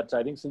panelist, but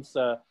I think since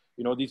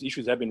these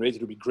issues have been raised,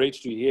 it would be great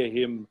to hear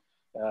him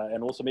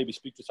and also maybe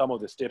speak to some of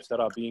the steps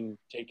that are being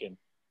taken.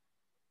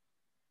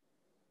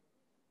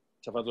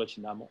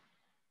 Mwakutuya.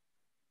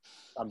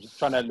 I'm just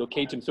trying to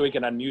locate him so he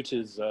can unmute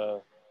his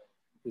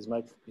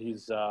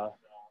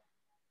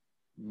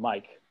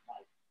mic.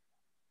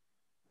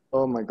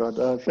 Oh my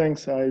God,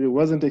 thanks. I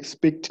wasn't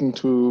expecting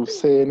to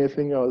say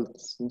anything. I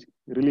was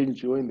really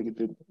enjoying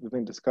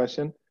the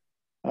discussion.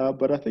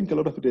 But I think a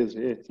lot of it has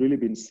really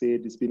been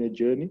said. It's been a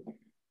journey.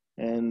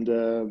 And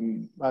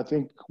I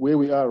think where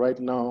we are right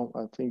now,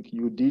 I think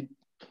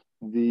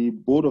the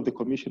board of the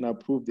commission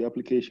approved the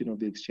application of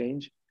the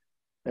exchange.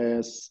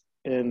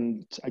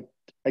 And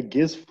I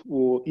guess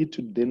for it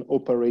to then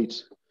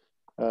operate,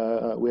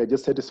 we are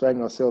just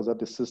satisfying ourselves that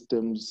the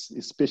systems,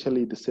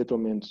 especially the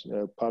settlement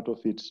part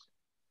of it,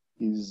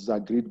 is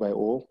agreed by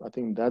all. I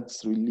think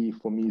that's really,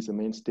 for me, is the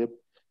main step.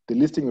 The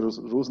listing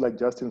rules, like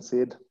Justin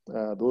said,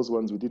 those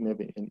ones we didn't have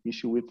an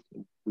issue with.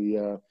 We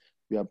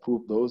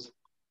approved those.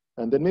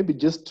 And then maybe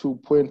just to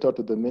point out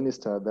to the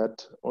minister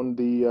that on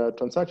the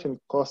transaction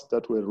costs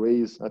that were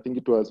raised, I think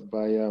it was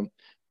by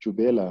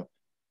Jubelah,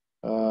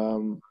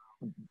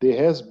 there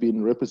has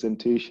been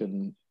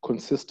representation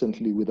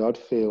consistently without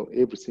fail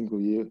every single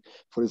year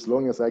for as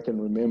long as I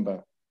can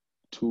remember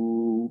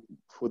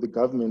for the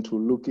government to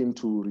look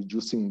into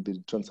reducing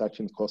the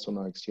transaction costs on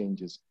our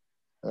exchanges.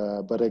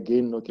 But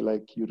again, okay,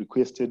 like you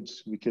requested,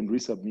 we can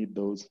resubmit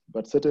those.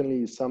 But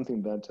certainly it's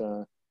something that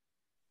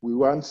we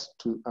want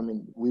to,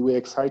 we were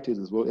excited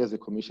as well as a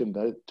commission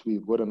that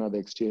we've got another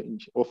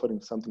exchange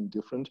offering something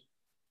different.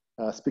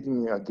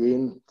 Speaking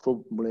again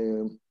from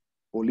a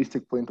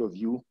holistic point of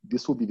view,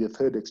 this will be the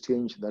third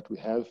exchange that we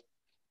have.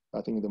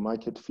 I think the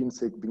market,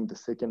 FinSec being the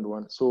second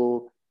one.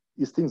 So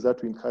it's things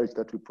that we encourage,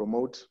 that we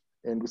promote.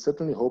 And we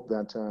certainly hope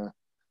that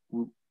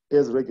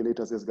as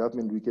regulators, as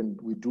government,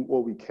 we do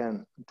all we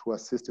can to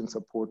assist and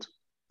support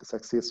the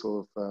success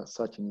of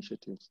such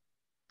initiatives.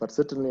 But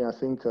certainly, I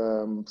think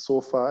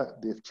so far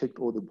they've checked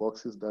all the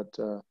boxes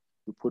that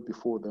we put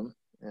before them,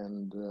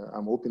 and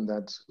I'm hoping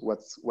that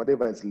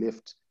whatever is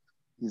left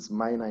is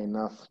minor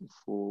enough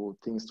for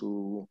things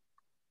to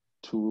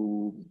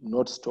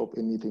not stop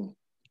anything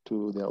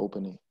to their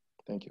opening.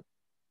 Thank you.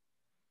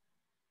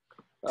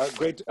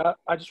 Great.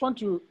 I just want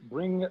to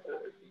bring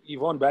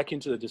Yvonne back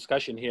into the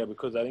discussion here,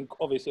 because I think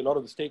obviously a lot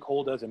of the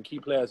stakeholders and key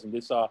players in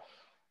this are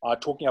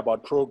talking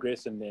about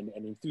progress and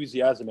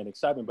enthusiasm and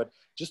excitement. But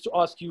just to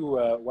ask you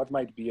what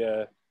might be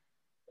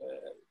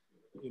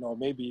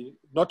maybe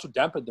not to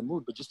dampen the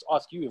mood, but just to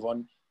ask you,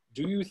 Yvonne,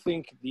 do you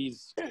think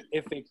these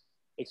FX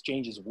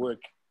exchanges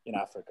work in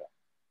Africa?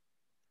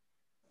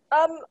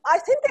 I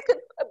think they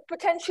could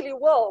potentially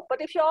will, but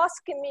if you're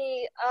asking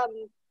me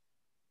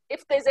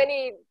if there's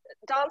any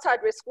downside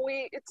risk,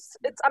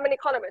 I'm an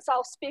economist.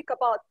 I'll speak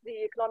about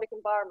the economic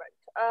environment.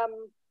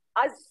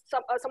 As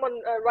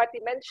someone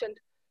rightly mentioned,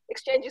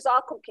 exchanges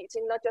are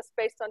competing, not just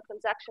based on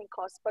transaction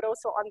costs, but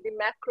also on the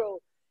macro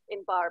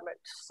environment.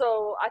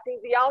 So I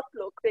think the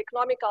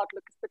economic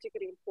outlook is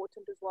particularly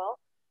important as well.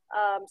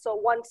 So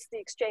once the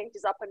exchange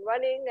is up and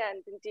running,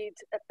 and indeed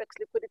FX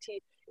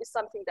liquidity is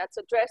something that's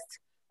addressed,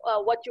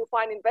 what you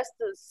find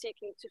investors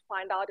seeking to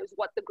find out is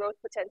what the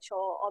growth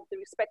potential of the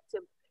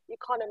respective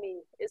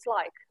economy is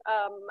like.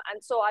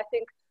 And so I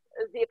think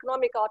the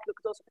economic outlook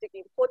is also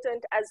particularly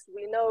important. As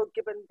we know,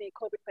 given the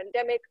COVID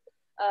pandemic,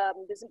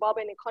 the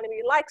Zimbabwean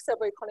economy, like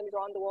several economies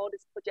around the world,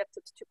 is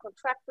projected to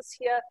contract this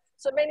year.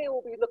 So many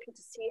will be looking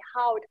to see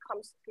how it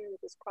comes through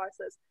this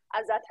crisis,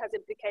 as that has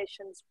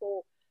implications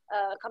for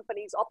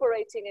companies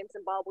operating in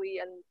Zimbabwe,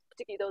 and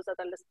particularly those that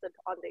are listed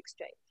on the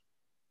exchange.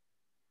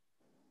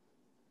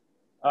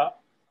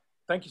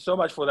 Thank you so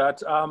much for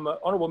that.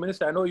 Honorable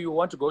Minister, I know you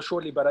want to go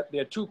shortly, but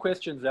there are two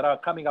questions that are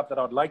coming up that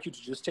I'd like you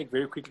to just take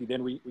very quickly,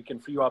 then we can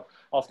free you up.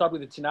 I'll start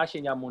with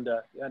Tinashe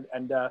Nyamunda.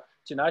 And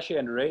Tinashe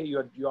and Ray,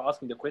 you're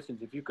asking the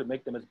questions. If you could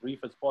make them as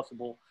brief as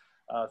possible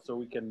so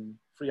we can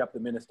free up the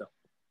Minister.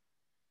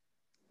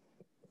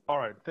 All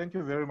right, thank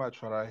you very much,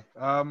 Farai.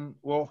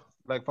 Well,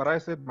 like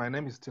Farai said, my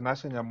name is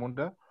Tinashe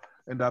Nyamunda,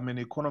 and I'm an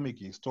economic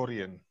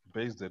historian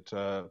based at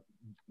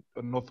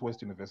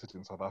Northwest University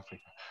in South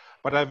Africa.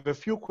 But I have a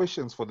few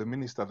questions for the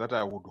minister that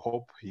I would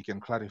hope he can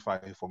clarify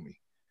for me.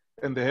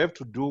 And they have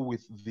to do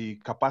with the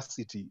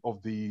capacity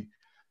of the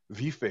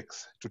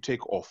VFX to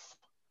take off.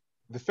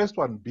 The first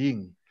one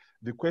being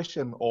the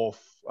question of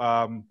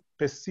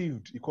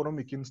perceived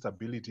economic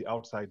instability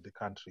outside the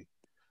country.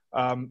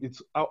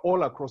 It's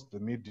all across the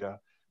media,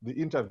 the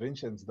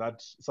interventions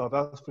that South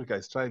Africa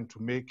is trying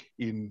to make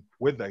in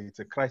whether it's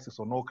a crisis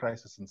or no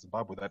crisis in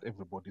Zimbabwe that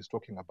everybody is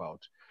talking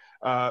about.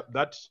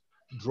 That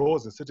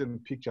draws a certain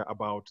picture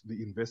about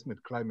the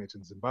investment climate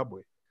in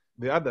Zimbabwe.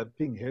 The other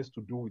thing has to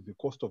do with the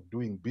cost of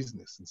doing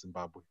business in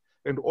Zimbabwe.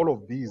 And all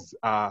of these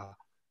are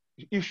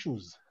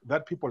issues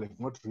that people have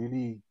not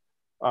really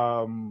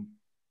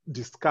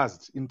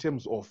discussed in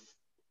terms of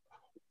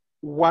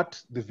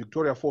what the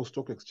Victoria Falls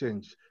Stock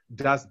Exchange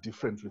does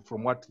differently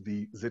from what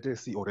the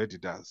ZSE already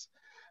does.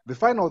 The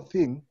final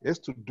thing has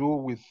to do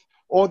with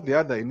all the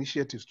other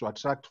initiatives to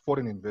attract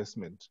foreign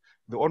investment.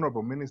 The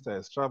Honorable Minister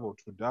has traveled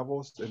to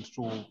Davos and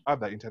to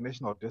other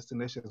international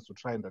destinations to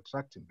try and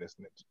attract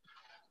investment.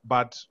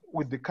 But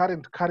with the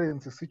current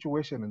currency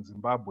situation in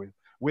Zimbabwe,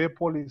 where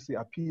policy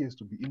appears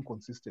to be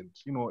inconsistent,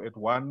 you know, at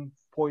one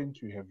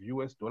point you have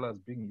US dollars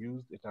being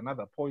used, at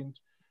another point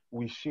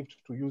we shift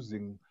to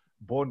using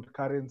bond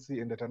currency,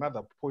 and at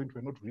another point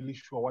we're not really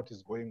sure what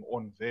is going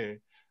on there.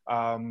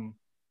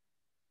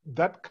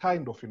 That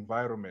kind of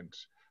environment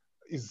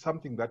is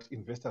something that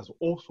investors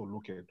also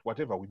look at,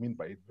 whatever we mean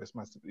by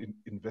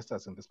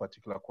investors in this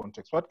particular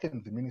context. What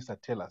can the minister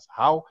tell us?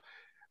 How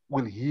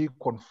will he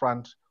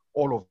confront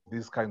all of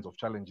these kinds of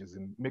challenges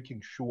in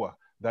making sure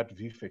that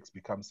VFX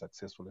becomes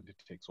successful and it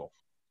takes off?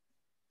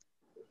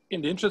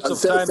 In the interest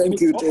of time, thank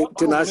you,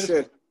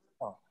 Tinashe.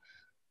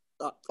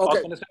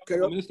 Okay, Minister,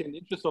 in the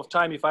interest of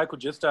time, if I could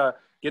just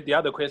get the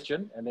other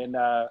question, and then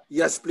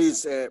yes,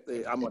 please.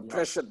 I'm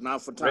pressured now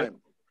for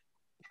time.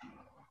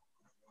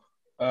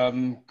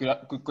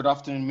 Good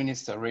afternoon,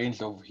 Minister.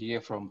 Rangelove here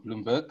from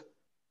Bloomberg.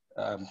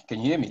 Can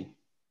you hear me?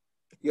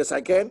 Yes,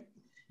 I can.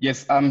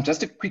 Yes,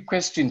 just a quick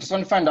question. Just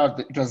want to find out,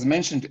 that it was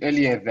mentioned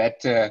earlier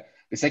that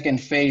the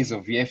second phase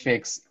of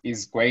VFX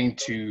is going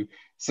to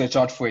search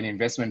out for an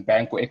investment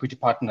bank or equity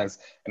partners.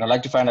 And I'd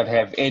like to find out,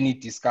 have any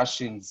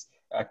discussions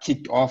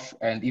kicked off?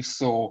 And if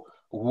so,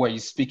 who are you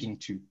speaking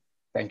to?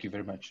 Thank you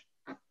very much.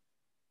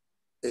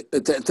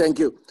 Thank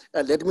you.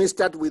 Let me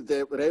start with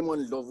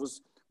Raymond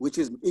Lovus, which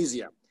is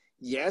easier.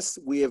 Yes,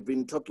 we have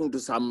been talking to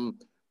some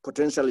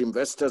potential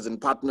investors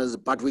and partners,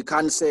 but we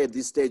can't say at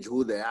this stage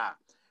who they are.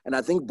 And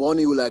I think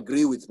Bonnie will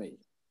agree with me.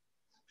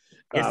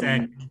 Yes,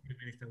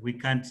 we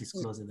can't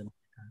disclose them.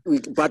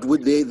 But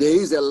there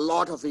is a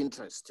lot of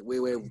interest.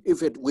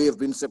 We have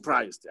been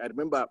surprised. I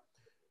remember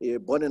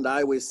Bonnie and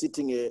I were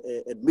sitting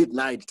at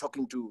midnight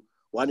talking to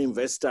one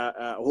investor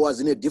who was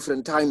in a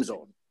different time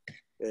zone.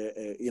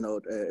 We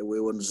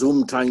were on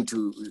Zoom trying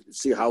to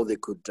see how they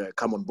could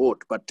come on board.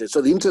 But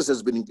so the interest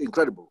has been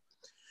incredible.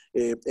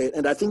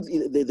 And I think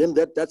then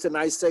that's a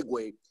nice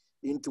segue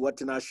into what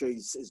Tinashe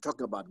is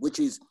talking about, which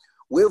is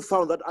we've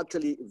found that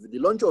actually the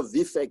launch of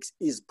VFX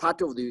is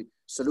part of the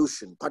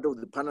solution, part of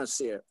the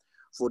panacea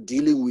for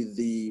dealing with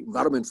the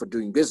environment for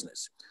doing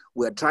business.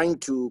 We're trying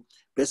to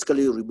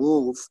basically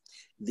remove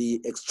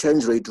the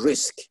exchange rate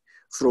risk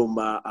from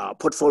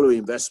portfolio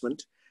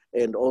investment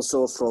and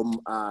also from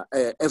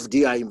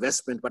FDI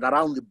investment, but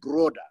around the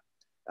broader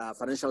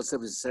financial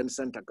services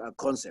center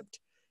concept.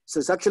 So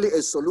it's actually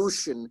a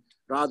solution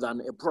rather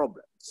than a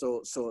problem.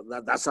 So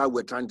that's how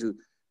we're trying to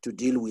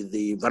deal with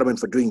the environment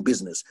for doing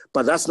business.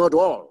 But that's not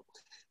all.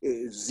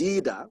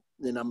 ZIDA,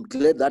 and I'm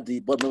glad that the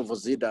board member for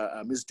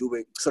ZIDA, Ms.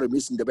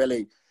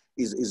 Ndebele,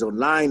 is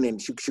online and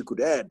she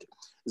could add.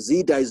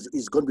 ZIDA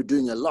is going to be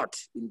doing a lot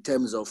in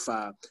terms of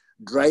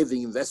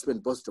driving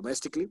investment both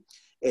domestically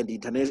and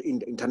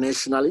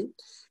internationally.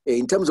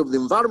 In terms of the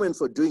environment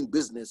for doing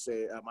business,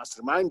 I must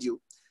remind you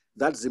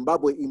that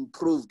Zimbabwe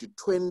improved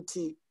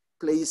 20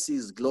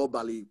 places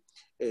globally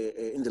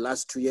in the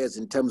last 2 years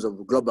in terms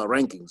of global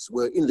rankings.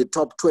 We're in the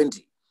top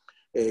 20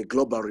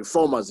 global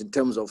reformers in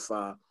terms of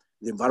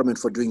the environment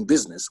for doing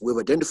business. We've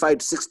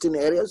identified 16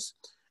 areas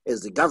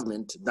as the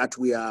government that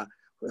we are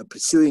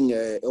pursuing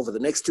over the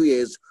next 2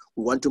 years.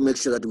 We want to make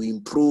sure that we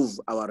improve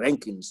our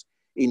rankings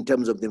in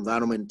terms of the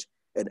environment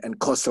and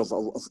cost of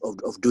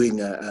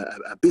doing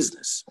a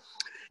business.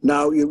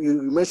 Now, you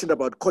mentioned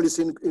about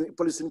policy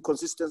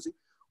inconsistency.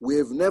 We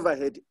have never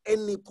had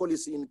any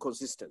policy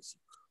inconsistency.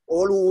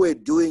 All we're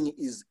doing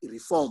is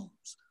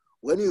reforms.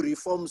 When you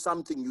reform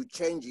something, you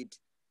change it.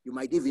 You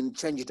might even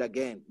change it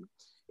again.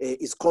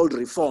 It's called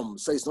reform.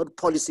 So it's not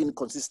policy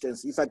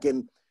inconsistency. If I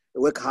can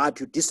work hard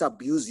to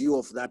disabuse you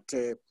of that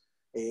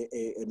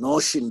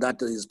notion that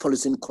there is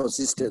policy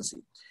inconsistency.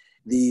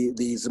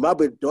 The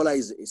Zimbabwe dollar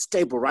is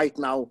stable right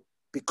now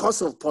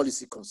because of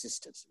policy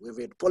consistency. We've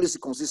had policy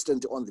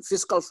consistency on the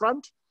fiscal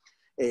front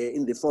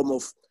in the form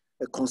of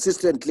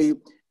consistently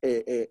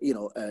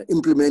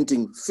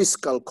implementing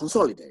fiscal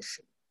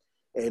consolidation.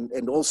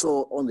 And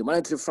also on the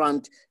monetary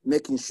front,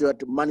 making sure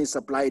that money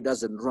supply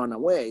doesn't run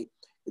away.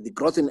 The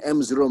growth in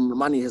M0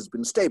 money has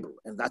been stable,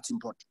 and that's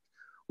important.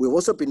 We've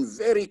also been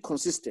very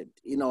consistent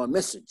in our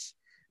message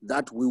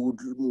that we would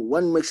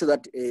want to make sure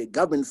that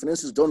government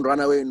finances don't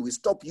run away and we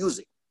stop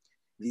using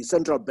the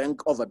central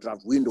bank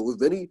overdraft window.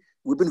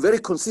 We've been very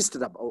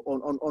consistent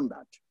on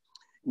that.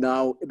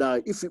 Now,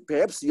 if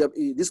perhaps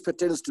this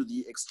pertains to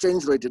the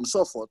exchange rate and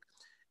so forth,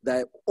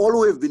 that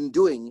all we've been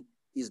doing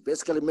is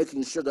basically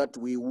making sure that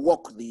we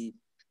walk the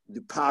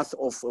path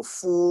of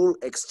full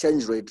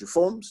exchange rate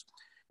reforms,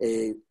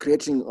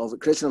 creation of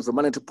a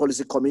monetary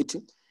policy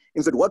committee.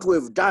 In fact, what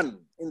we've done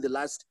in the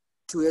last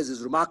 2 years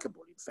is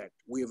remarkable. In fact,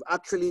 we've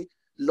actually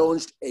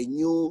launched a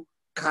new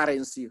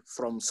currency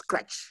from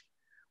scratch.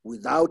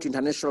 without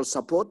international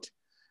support,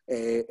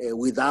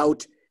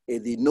 without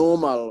the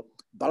normal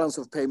balance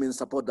of payment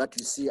support that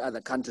you see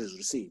other countries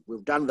receive.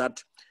 We've done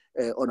that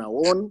on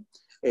our own,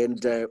 and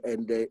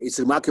it's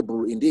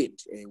remarkable indeed.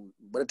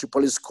 Monetary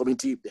Policy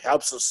Committee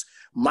helps us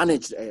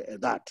manage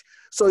that.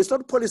 So it's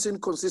not policy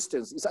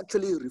inconsistency, it's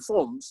actually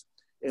reforms,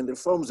 and the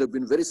reforms have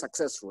been very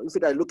successful. In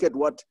fact, I look at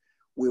what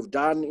we've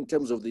done in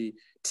terms of the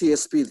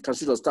TSP, the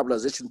Transitional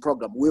Stabilization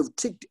Program. We've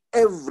ticked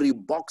every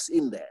box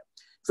in there.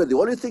 So the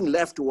only thing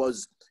left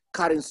was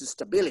currency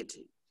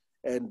stability.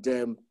 And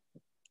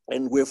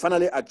we've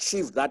finally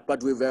achieved that,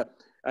 but we've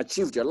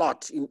achieved a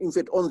lot. In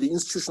fact, on the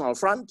institutional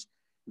front,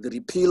 the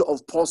repeal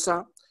of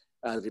POSA,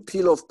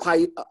 repeal of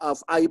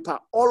IPA,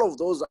 all of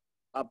those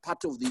are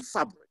part of the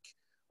fabric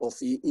of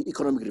the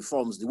economic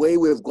reforms. The way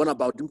we've gone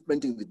about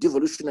implementing the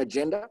devolution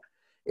agenda,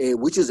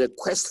 which is a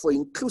quest for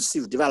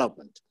inclusive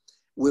development.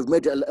 We've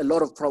made a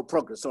lot of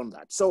progress on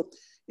that. So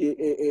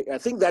I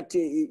think that,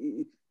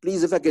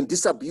 please, if I can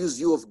disabuse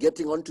you of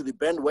getting onto the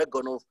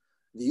bandwagon of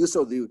the use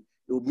of the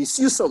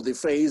misuse of the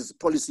phrase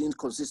policy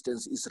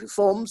inconsistency is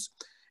reforms.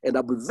 And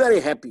I'll be very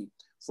happy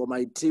for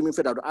my team. In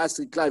fact, I would ask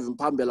Clive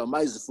Mpambela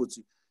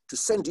Maizifutsi to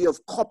send you a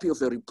copy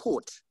of a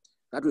report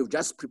that we've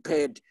just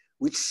prepared,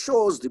 which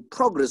shows the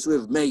progress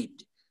we've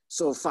made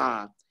so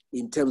far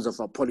in terms of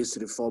our policy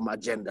reform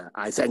agenda.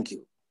 I thank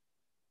you.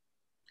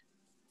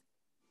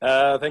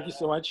 Thank you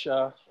so much,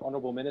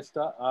 Honorable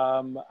Minister.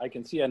 I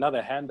can see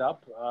another hand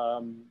up.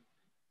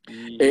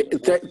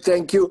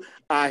 Thank you.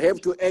 I have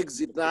to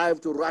exit now. I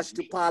have to rush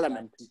to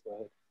Parliament.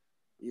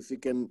 If you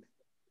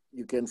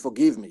can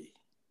forgive me.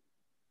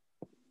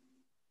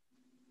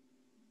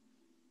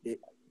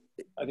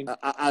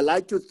 I'd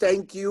like to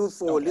thank you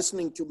for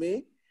listening to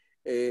me.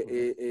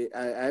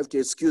 I have to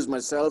excuse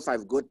myself.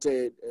 I've got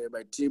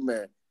my team,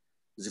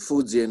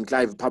 Zifudzi and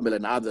Clive Pamela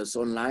and others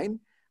online.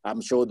 I'm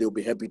sure they'll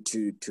be happy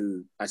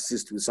to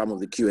assist with some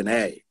of the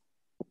Q&A.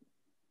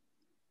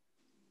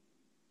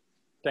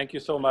 Thank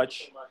you so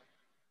much.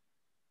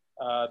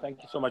 Thank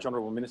you so much,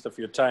 Honorable Minister,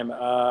 for your time.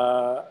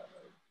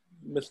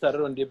 Mr.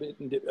 Ronde,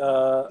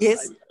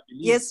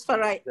 yes,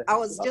 Farai. I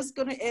was just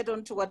going to add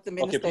on to what the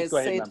Minister has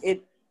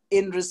said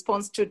in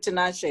response to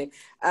Tinashe.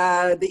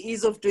 The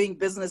ease of doing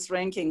business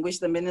ranking,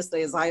 which the Minister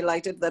has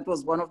highlighted, that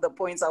was one of the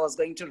points I was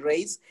going to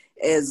raise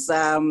as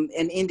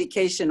an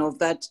indication of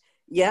that.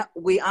 Yeah,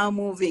 we are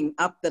moving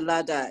up the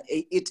ladder.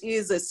 It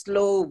is a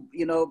slow,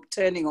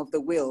 turning of the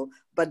wheel,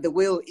 but the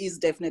wheel is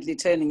definitely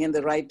turning in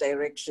the right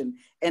direction.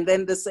 And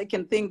then the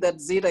second thing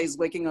that Zita is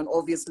working on,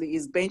 obviously,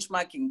 is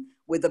benchmarking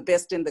with the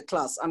best in the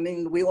class. I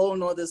mean, we all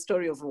know the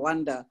story of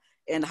Rwanda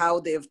and how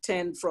they've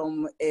turned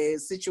from a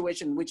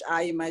situation which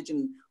I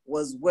imagine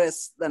was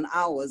worse than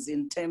ours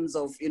in terms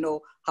of,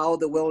 how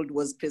the world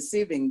was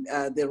perceiving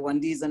the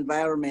Rwandese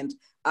environment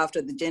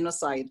after the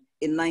genocide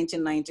in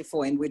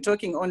 1994. And we're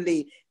talking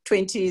only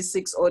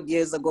 26 odd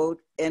years ago,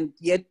 and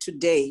yet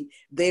today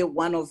they're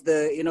one of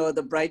the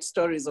the bright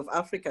stories of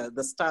Africa,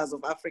 the stars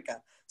of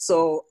Africa.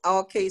 So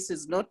our case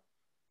is not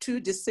too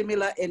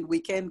dissimilar, and we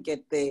can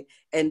get there.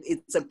 And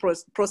it's a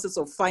process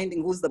of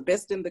finding who's the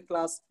best in the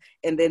class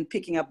and then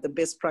picking up the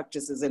best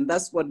practices. And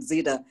that's what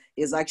Zita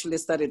is actually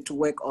started to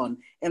work on.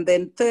 And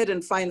then third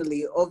and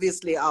finally,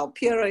 obviously our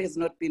PRA has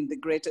not been the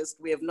greatest.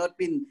 We have not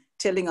been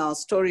telling our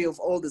story of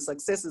all the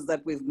successes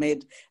that we've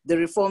made. The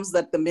reforms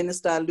that the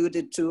Minister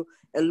alluded to,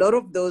 a lot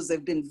of those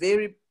have been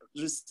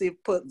received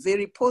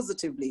very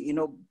positively,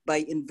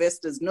 by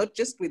investors, not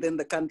just within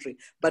the country,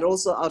 but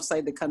also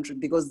outside the country,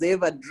 because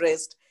they've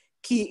addressed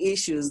key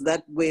issues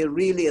that were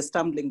really a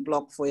stumbling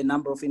block for a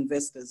number of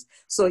investors.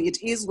 So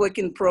it is work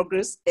in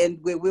progress, and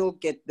we will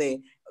get there.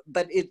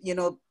 But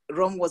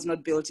Rome was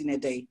not built in a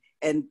day.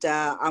 And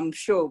I'm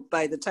sure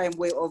by the time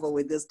we're over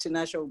with this,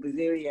 Tinashe will be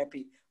very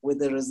happy with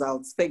the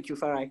results. Thank you,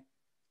 Farai.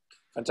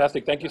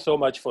 Fantastic. Thank you so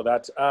much for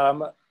that.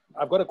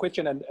 I've got a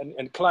question,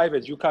 and Clive,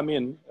 as you come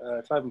in,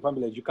 Clive and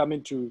Pamela, as you come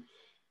in to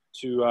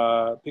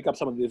pick up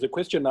some of there's a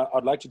question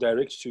I'd like to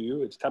direct to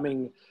you. It's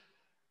coming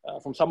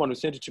from someone who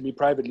sent it to me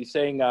privately,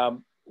 saying,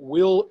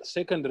 will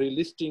secondary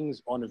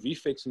listings on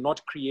VFX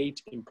not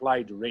create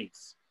implied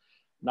rates?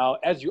 Now,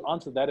 as you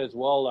answer that as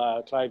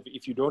well, Clive,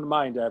 if you don't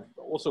mind, I've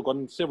also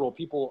gotten several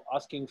people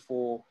asking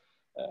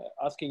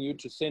you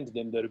to send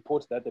them the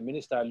report that the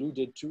Minister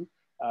alluded to.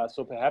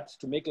 So perhaps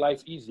to make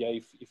life easier,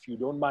 if you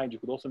don't mind, you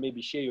could also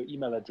maybe share your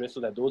email address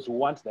so that those who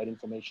want that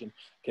information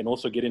can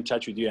also get in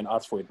touch with you and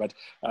ask for it. But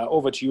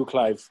over to you,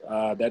 Clive.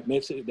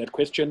 That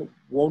question,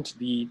 won't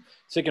the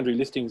secondary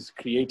listings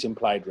create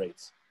implied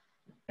rates?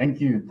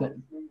 Thank you.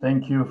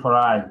 Thank you,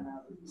 Farai.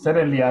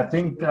 Certainly, I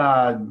think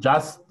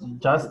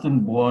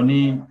Justin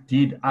Bgoni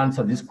did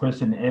answer this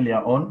question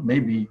earlier on.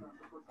 Maybe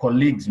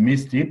colleagues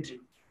missed it.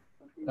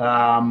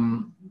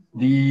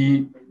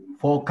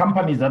 For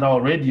companies that are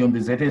already on the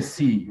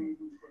ZSC,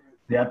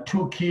 there are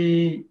two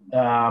key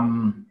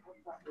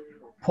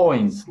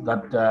points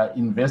that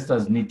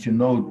investors need to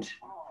note.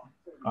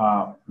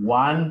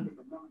 One,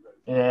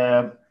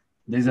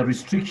 there's a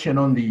restriction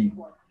on the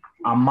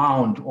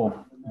amount of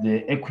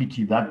the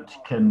equity that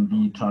can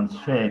be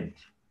transferred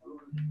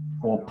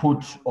or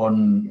put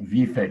on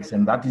VFX,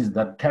 and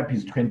that cap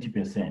is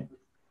 20%.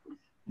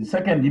 The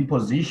second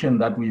imposition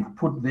that we've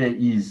put there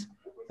is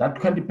that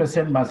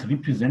 20% must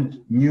represent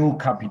new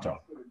capital.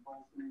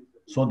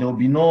 So there will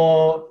be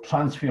no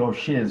transfer of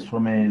shares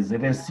from a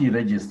ZSC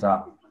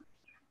register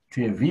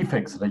to a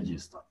VFX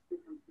register.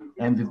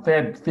 And the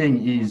third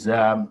thing is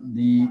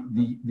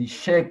the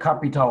share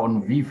capital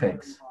on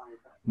VFX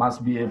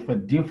must be of a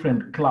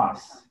different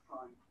class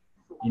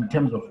in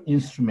terms of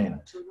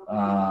instrument,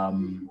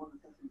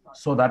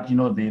 so that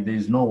there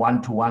is no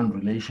one-to-one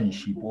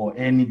relationship or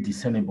any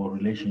discernible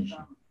relationship.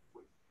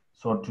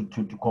 So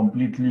to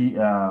completely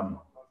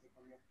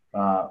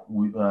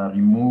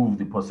remove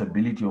the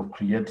possibility of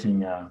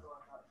creating,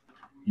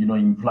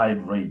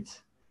 implied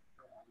rates.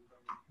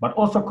 But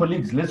also,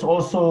 colleagues, let's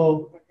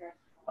also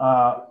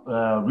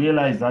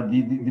realize that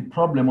the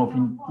problem of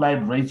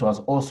implied rates was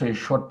also a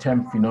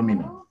short-term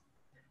phenomenon.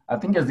 I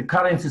think as the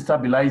currency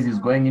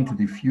stabilizes going into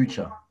the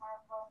future,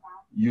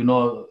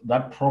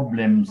 that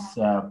problem's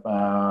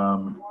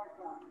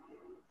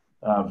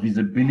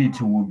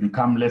visibility will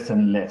become less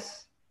and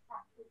less.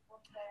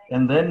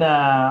 And then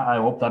I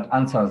hope that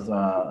answers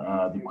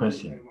the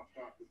question.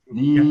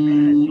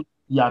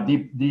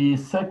 The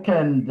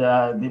second,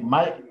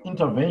 my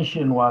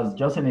intervention was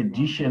just an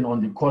addition on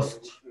the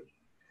cost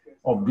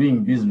of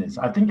doing business.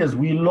 I think as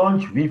we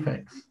launch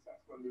VFX,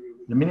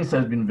 the minister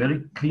has been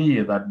very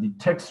clear that the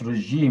tax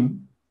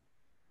regime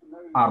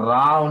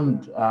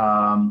around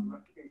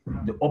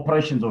the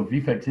operations of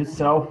VFX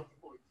itself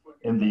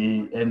and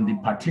the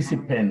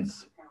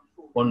participants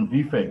on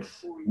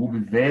VFX will be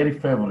very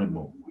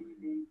favorable.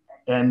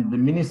 And the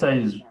minister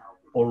is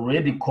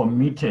already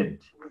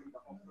committed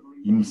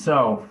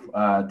himself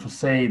to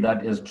say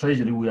that as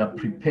Treasury, we are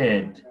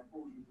prepared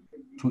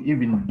to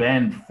even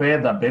bend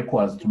further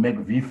backwards to make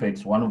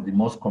VFX one of the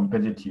most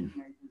competitive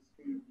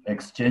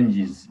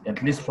exchanges,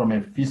 at least from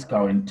a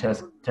fiscal and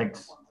tax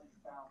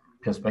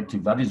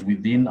perspective. That is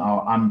within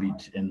our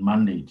ambit and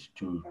mandate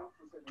to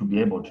be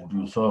able to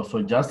do so.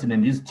 So Justin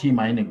and his team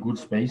are in a good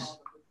space.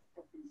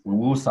 We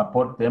will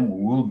support them.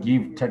 We will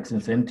give tax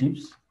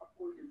incentives,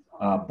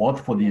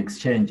 both for the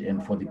exchange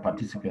and for the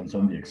participants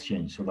on the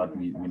exchange, so that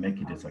we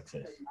make it a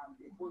success.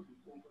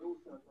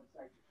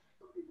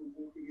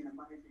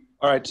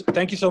 All right,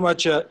 thank you so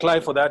much,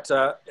 Clive, for that.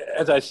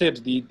 As I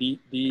said,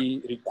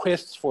 the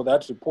requests for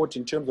that report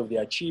in terms of the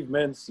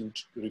achievements and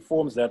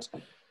reforms that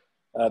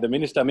the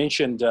minister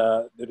mentioned,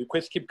 the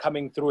requests keep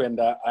coming through,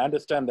 and I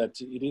understand that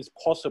it is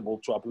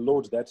possible to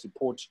upload that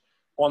report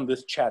on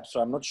this chat.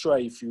 So I'm not sure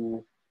if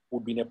you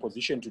would be in a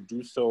position to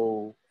do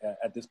so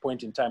at this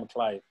point in time,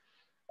 Clive.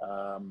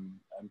 I'm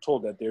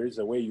told that there is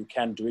a way you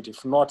can do it.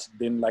 If not,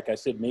 then like I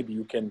said, maybe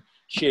you can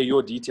share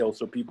your details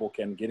so people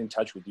can get in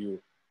touch with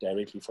you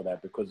directly for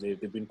that, because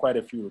there've been quite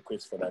a few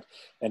requests for that.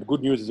 And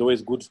good news is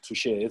always good to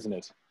share, isn't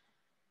it?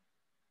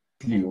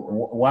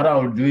 What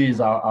I'll do is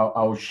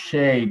I'll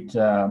share it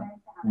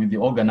with the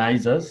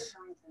organizers,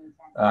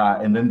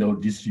 and then they'll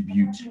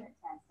distribute.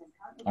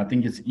 I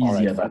think it's easier. All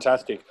right,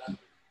 fantastic.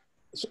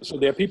 So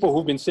there are people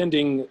who've been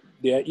sending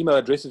their email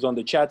addresses on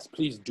the chats.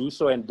 Please do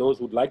so. And those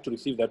who'd like to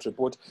receive that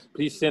report,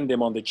 please send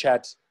them on the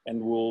chat. And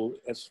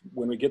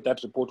when we get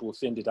that report, we'll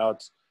send it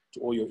out to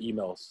all your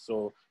emails.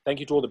 So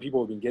thank you to all the people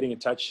who've been getting in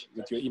touch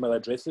with your email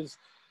addresses.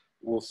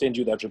 We'll send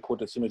you that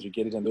report as soon as we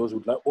get it. And those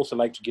who'd also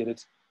like to get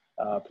it,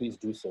 please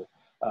do so.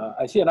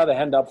 I see another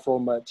hand up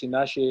from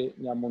Tinashe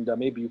Nyamunda.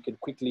 Maybe you can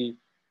quickly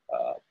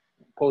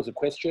pose a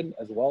question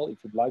as well,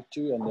 if you'd like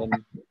to, and then...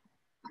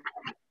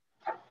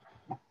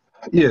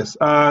 Yes,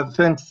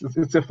 thanks.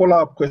 It's a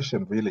follow-up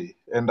question, really.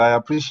 And I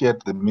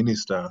appreciate the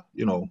minister,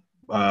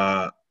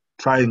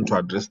 trying to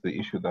address the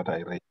issue that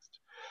I raised.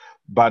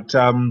 But,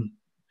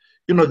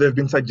 there have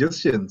been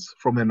suggestions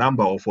from a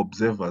number of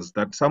observers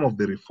that some of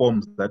the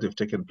reforms that have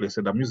taken place,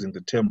 and I'm using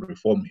the term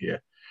reform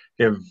here,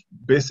 have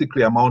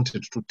basically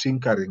amounted to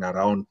tinkering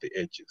around the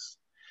edges.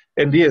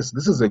 And yes,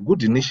 this is a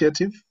good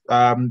initiative.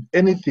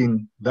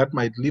 Anything that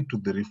might lead to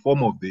the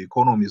reform of the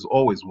economy is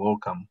always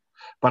welcome.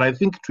 But I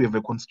think to have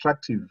a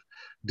constructive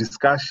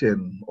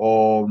discussion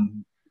or,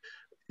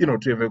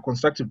 to have a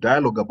constructive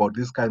dialogue about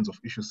these kinds of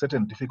issues,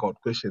 certain difficult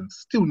questions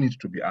still need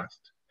to be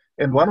asked.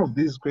 And one of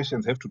these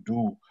questions have to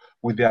do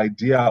with the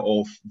idea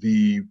of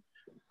the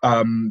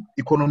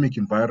economic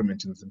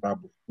environment in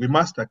Zimbabwe. We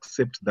must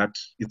accept that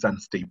it's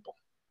unstable.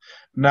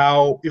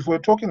 Now, if we're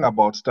talking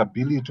about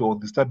stability or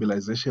the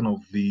stabilization of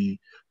the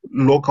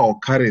local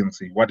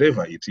currency,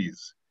 whatever it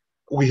is,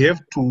 we have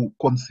to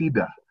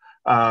consider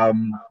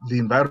the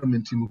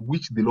environment in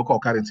which the local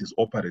currency is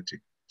operating.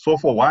 So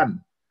for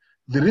one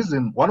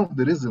of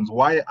the reasons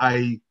why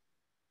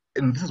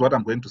and this is what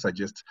I'm going to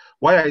suggest,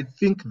 why I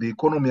think the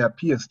economy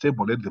appears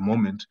stable at the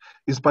moment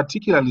is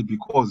particularly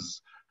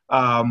because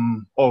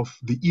of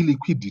the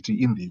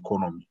illiquidity in the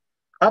economy.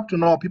 Up to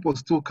now, people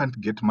still can't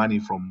get money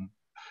from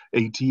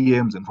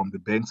ATMs and from the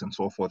banks and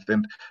so forth.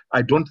 And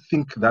I don't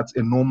think that's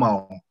a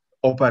normal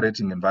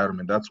operating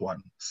environment. That's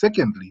one.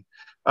 Secondly,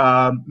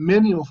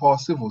 many of our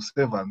civil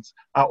servants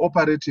are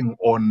operating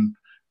on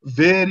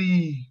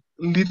very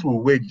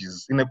little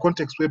wages in a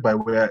context whereby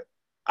we're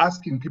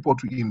asking people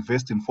to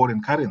invest in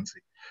foreign currency.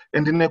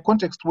 And in a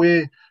context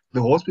where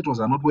the hospitals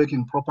are not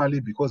working properly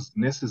because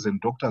nurses and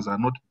doctors are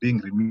not being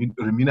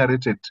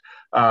remunerated,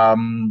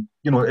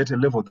 at a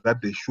level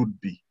that they should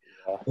be.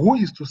 Who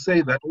is to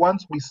say that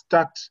once we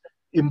start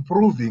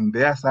improving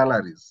their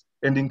salaries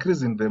and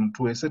increasing them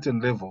to a certain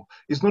level,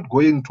 it's not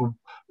going to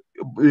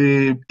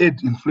add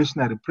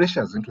inflationary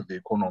pressures into the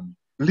economy,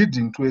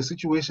 leading to a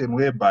situation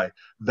whereby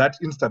that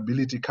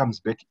instability comes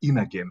back in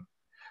again?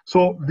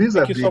 So these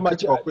are the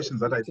critical questions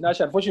that I...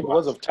 Tinashe, unfortunately,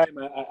 because of time,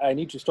 I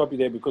need to stop you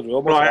there because we're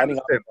almost running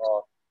out of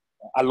our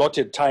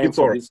allotted time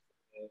for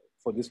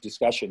this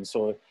discussion.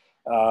 So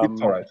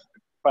it's all right.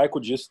 If I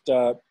could just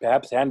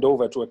perhaps hand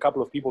over to a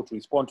couple of people to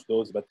respond to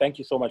those, but thank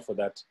you so much for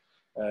that.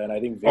 And I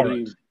think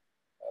very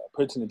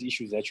pertinent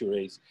issues that you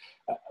raise.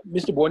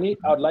 Mr. Bgoni,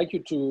 I would like you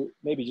to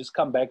maybe just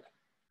come back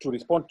to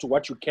respond to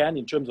what you can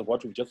in terms of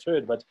what we've just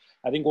heard, but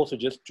I think also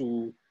just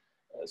to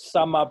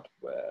sum up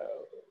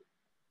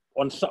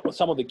on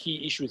some of the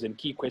key issues and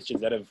key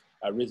questions that have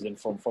arisen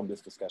from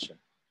this discussion.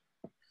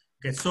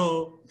 Okay,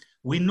 so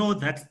we know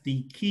that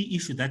the key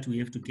issue that we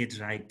have to get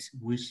right,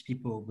 which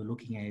people will be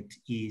looking at,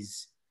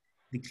 is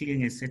the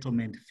clearing and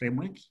settlement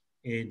framework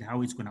and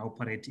how it's going to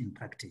operate in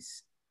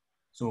practice.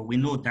 So we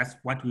know that's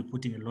what we're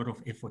putting a lot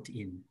of effort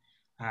in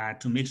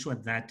to make sure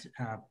that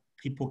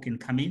people can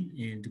come in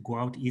and go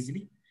out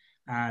easily,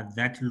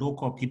 that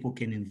local people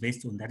can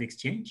invest on that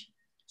exchange.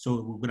 So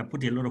we're going to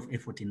put a lot of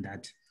effort in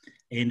that,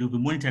 and we'll be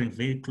monitoring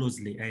very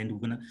closely. And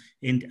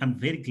and I'm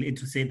very glad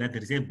to say that the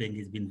Reserve Bank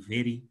has been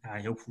very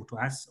helpful to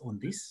us on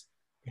this,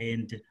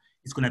 and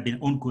it's going to be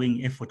an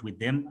ongoing effort with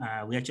them.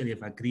 We actually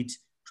have agreed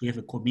to have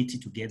a committee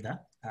together,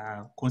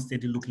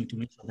 constantly looking to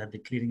make sure that the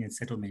clearing and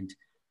settlement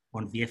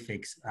on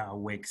VFX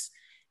works.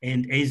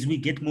 And as we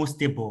get more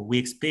stable, we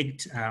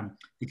expect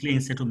the clearing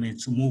and settlement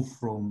to move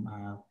from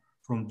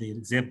the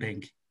Reserve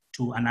Bank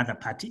to another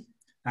party.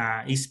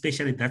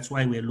 Especially that's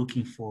why we're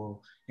looking for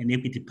an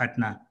equity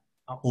partner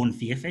on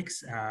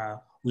VFX.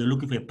 We're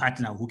looking for a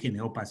partner who can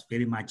help us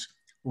very much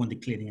on the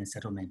clearing and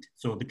settlement.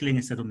 So the clearing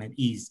and settlement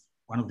is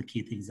one of the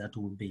key things that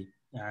we'll be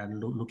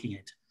looking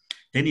at.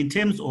 Then in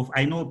terms of,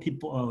 I know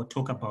people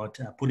talk about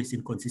policy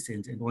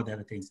inconsistency and all the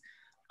other things.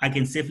 I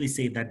can safely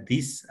say that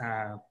this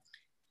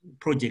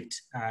project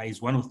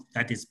is one of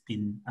that has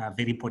been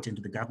very important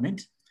to the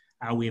government.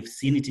 We have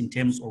seen it in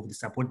terms of the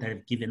support that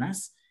they've given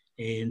us.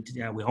 And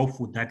we're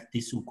hopeful that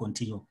this will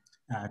continue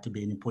to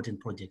be an important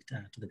project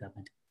to the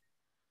government.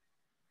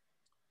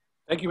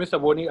 Thank you, Mr.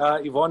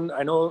 Bgoni. Yvonne,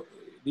 I know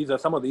these are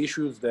some of the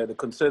issues, the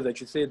concerns that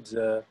you said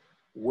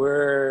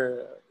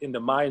were in the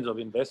minds of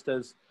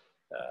investors.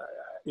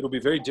 It'll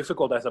be very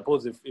difficult, I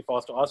suppose, if I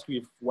was to ask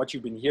you if what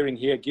you've been hearing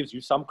here gives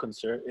you some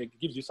concern, it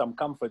gives you some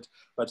comfort,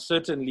 but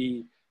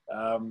certainly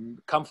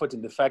comfort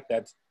in the fact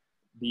that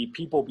the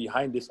people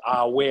behind this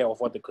are aware of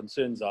what the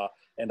concerns are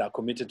and are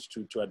committed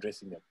to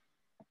addressing them.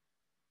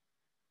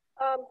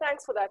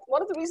 Thanks for that.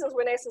 One of the reasons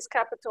Renaissance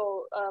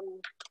Capital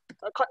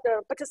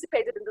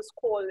participated in this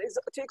call is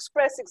to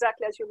express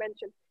exactly as you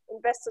mentioned,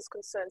 investors'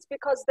 concerns,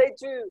 because they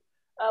do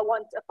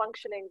want a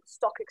functioning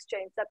stock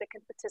exchange that they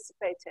can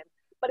participate in.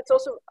 But it's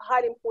also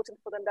highly important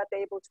for them that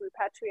they're able to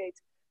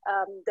repatriate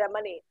their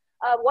money.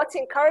 What's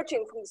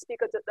encouraging from the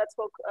speaker that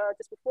spoke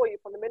just before you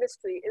from the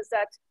ministry is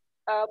that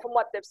from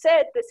what they've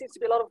said, there seems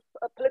to be a lot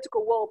of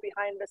political will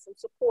behind this and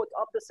support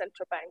of the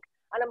central bank.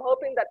 And I'm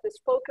hoping that this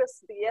focus,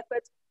 the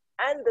effort,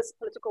 and this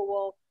political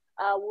will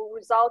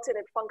result in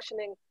it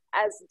functioning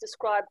as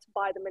described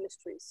by the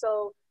ministry.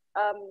 So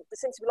there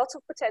seems to be lots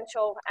of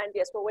potential, and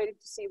yes, we're waiting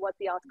to see what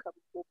the outcome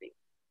will be.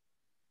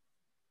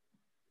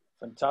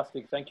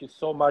 Fantastic, thank you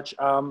so much.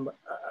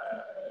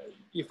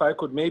 If I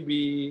could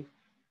maybe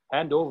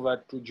hand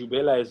over to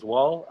Jubelah as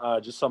well,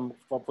 just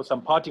for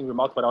some parting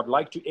remarks, but I'd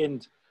like to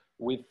end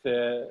with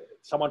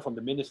someone from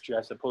the ministry,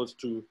 I suppose,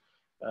 to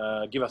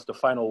give us the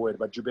final word.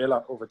 But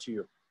Jubelah, over to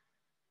you.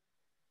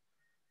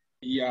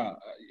 Yeah,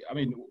 I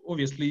mean,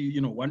 obviously,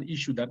 one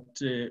issue that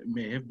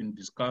may have been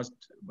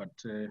discussed, but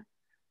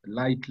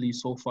lightly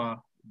so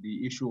far,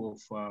 the issue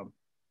of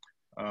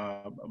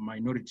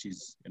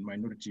minorities and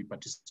minority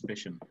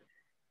participation,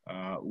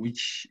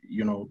 which,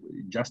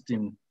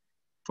 Justin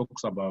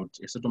talks about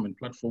a settlement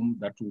platform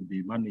that will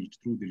be managed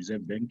through the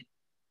Reserve Bank.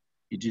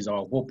 It is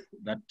our hope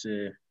that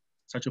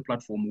such a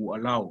platform will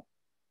allow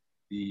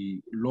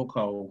the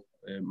local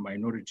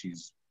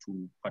minorities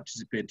to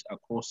participate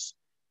across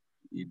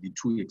the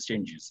two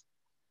exchanges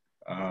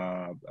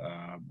and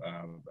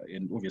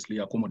obviously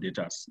accommodate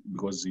us,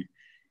 because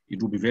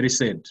it will be very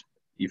sad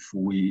if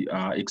we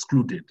are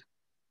excluded,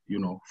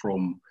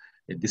 from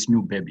this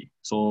new baby.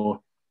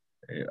 So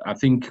I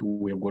think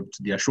we have got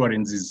the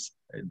assurances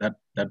that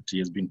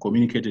has been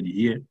communicated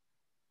here,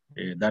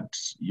 that,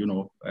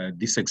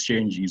 this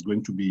exchange is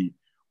going to be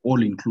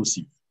all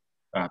inclusive.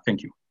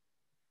 Thank you.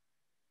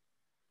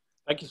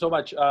 Thank you so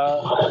much.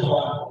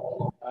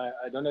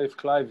 I don't know if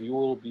Clive, you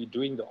will be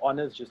doing the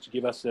honors just to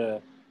give us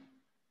the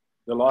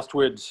last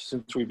words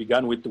since we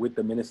began with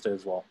the minister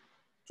as well,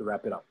 to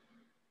wrap it up.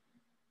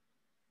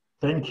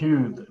 Thank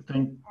you.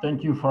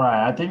 Thank you,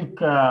 Farai. I think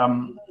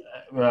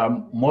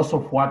most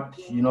of what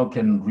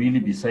can really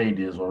be said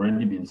has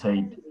already been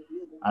said.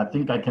 I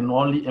think I can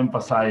only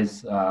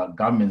emphasize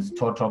government's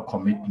total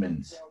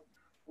commitments,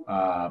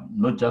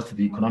 not just to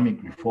the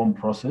economic reform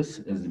process,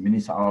 as the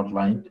minister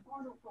outlined,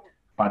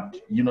 but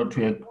to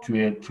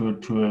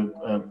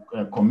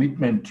a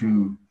commitment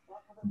to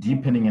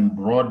deepening and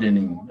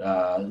broadening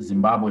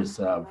Zimbabwe's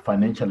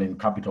financial and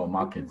capital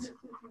markets.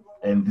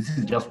 And this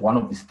is just one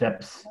of the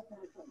steps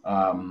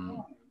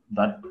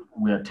that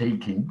we are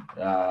taking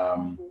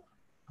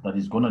that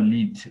is going to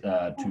lead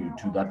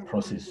to that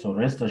process. So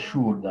rest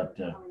assured that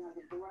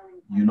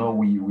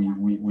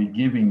we're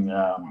giving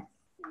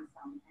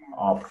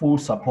our full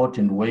support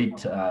and weight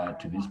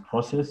to this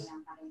process.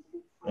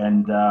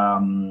 And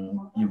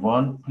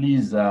Yvonne,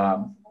 please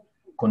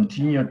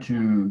continue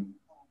to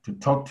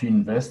talk to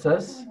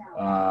investors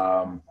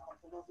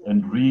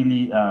and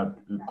really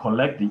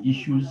collect the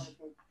issues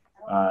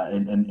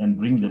and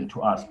bring them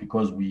to us,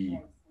 because we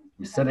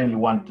certainly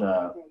want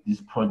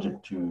this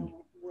project to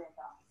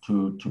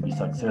be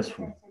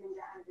successful.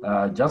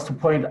 Just to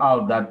point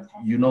out that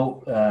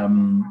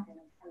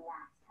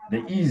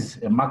there is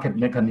a market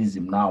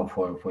mechanism now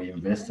for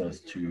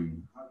investors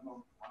to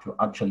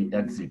actually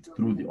exit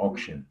through the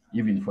auction,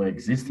 even for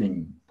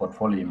existing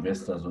portfolio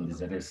investors on the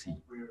ZSE.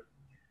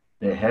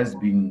 There has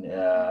been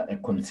a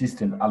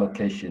consistent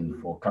allocation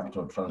for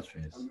capital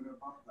transfers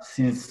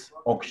since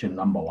auction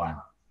number 1.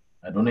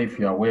 I don't know if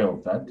you're aware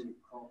of that,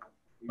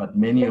 but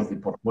many of the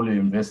portfolio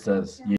investors